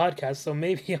recording a podcast, so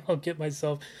maybe I'll get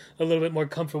myself a little bit more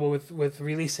comfortable with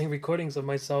releasing recordings of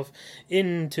myself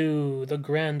into the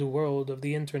grand world of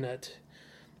the internet.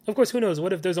 Of course, who knows?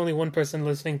 What if there's only one person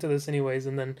listening to this anyways,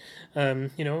 and then,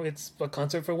 it's a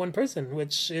concert for one person,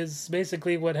 which is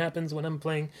basically what happens when I'm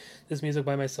playing this music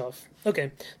by myself.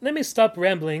 Okay, let me stop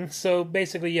rambling. So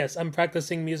basically, yes, I'm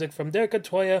practicing music from Dirk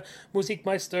Toya,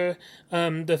 Musikmeister.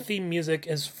 The theme music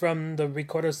is from the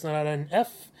Recorder Sonata in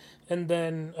F, and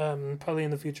then probably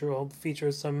in the future I'll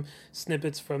feature some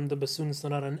snippets from the Bassoon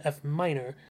Sonata in F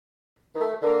minor.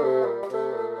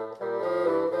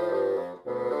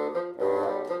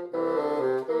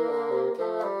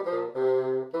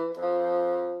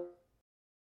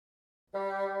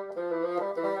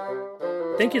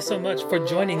 Thank you so much for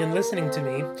joining and listening to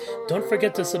me. Don't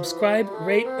forget to subscribe,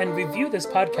 rate, and review this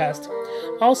podcast.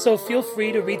 Also, feel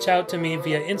free to reach out to me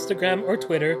via Instagram or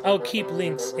Twitter. I'll keep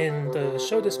links in the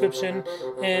show description,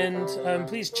 and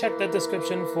please check that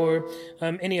description for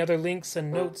any other links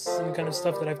and notes and kind of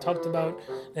stuff that I've talked about.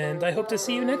 And I hope to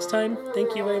see you next time.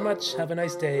 Thank you very much. Have a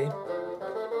nice day.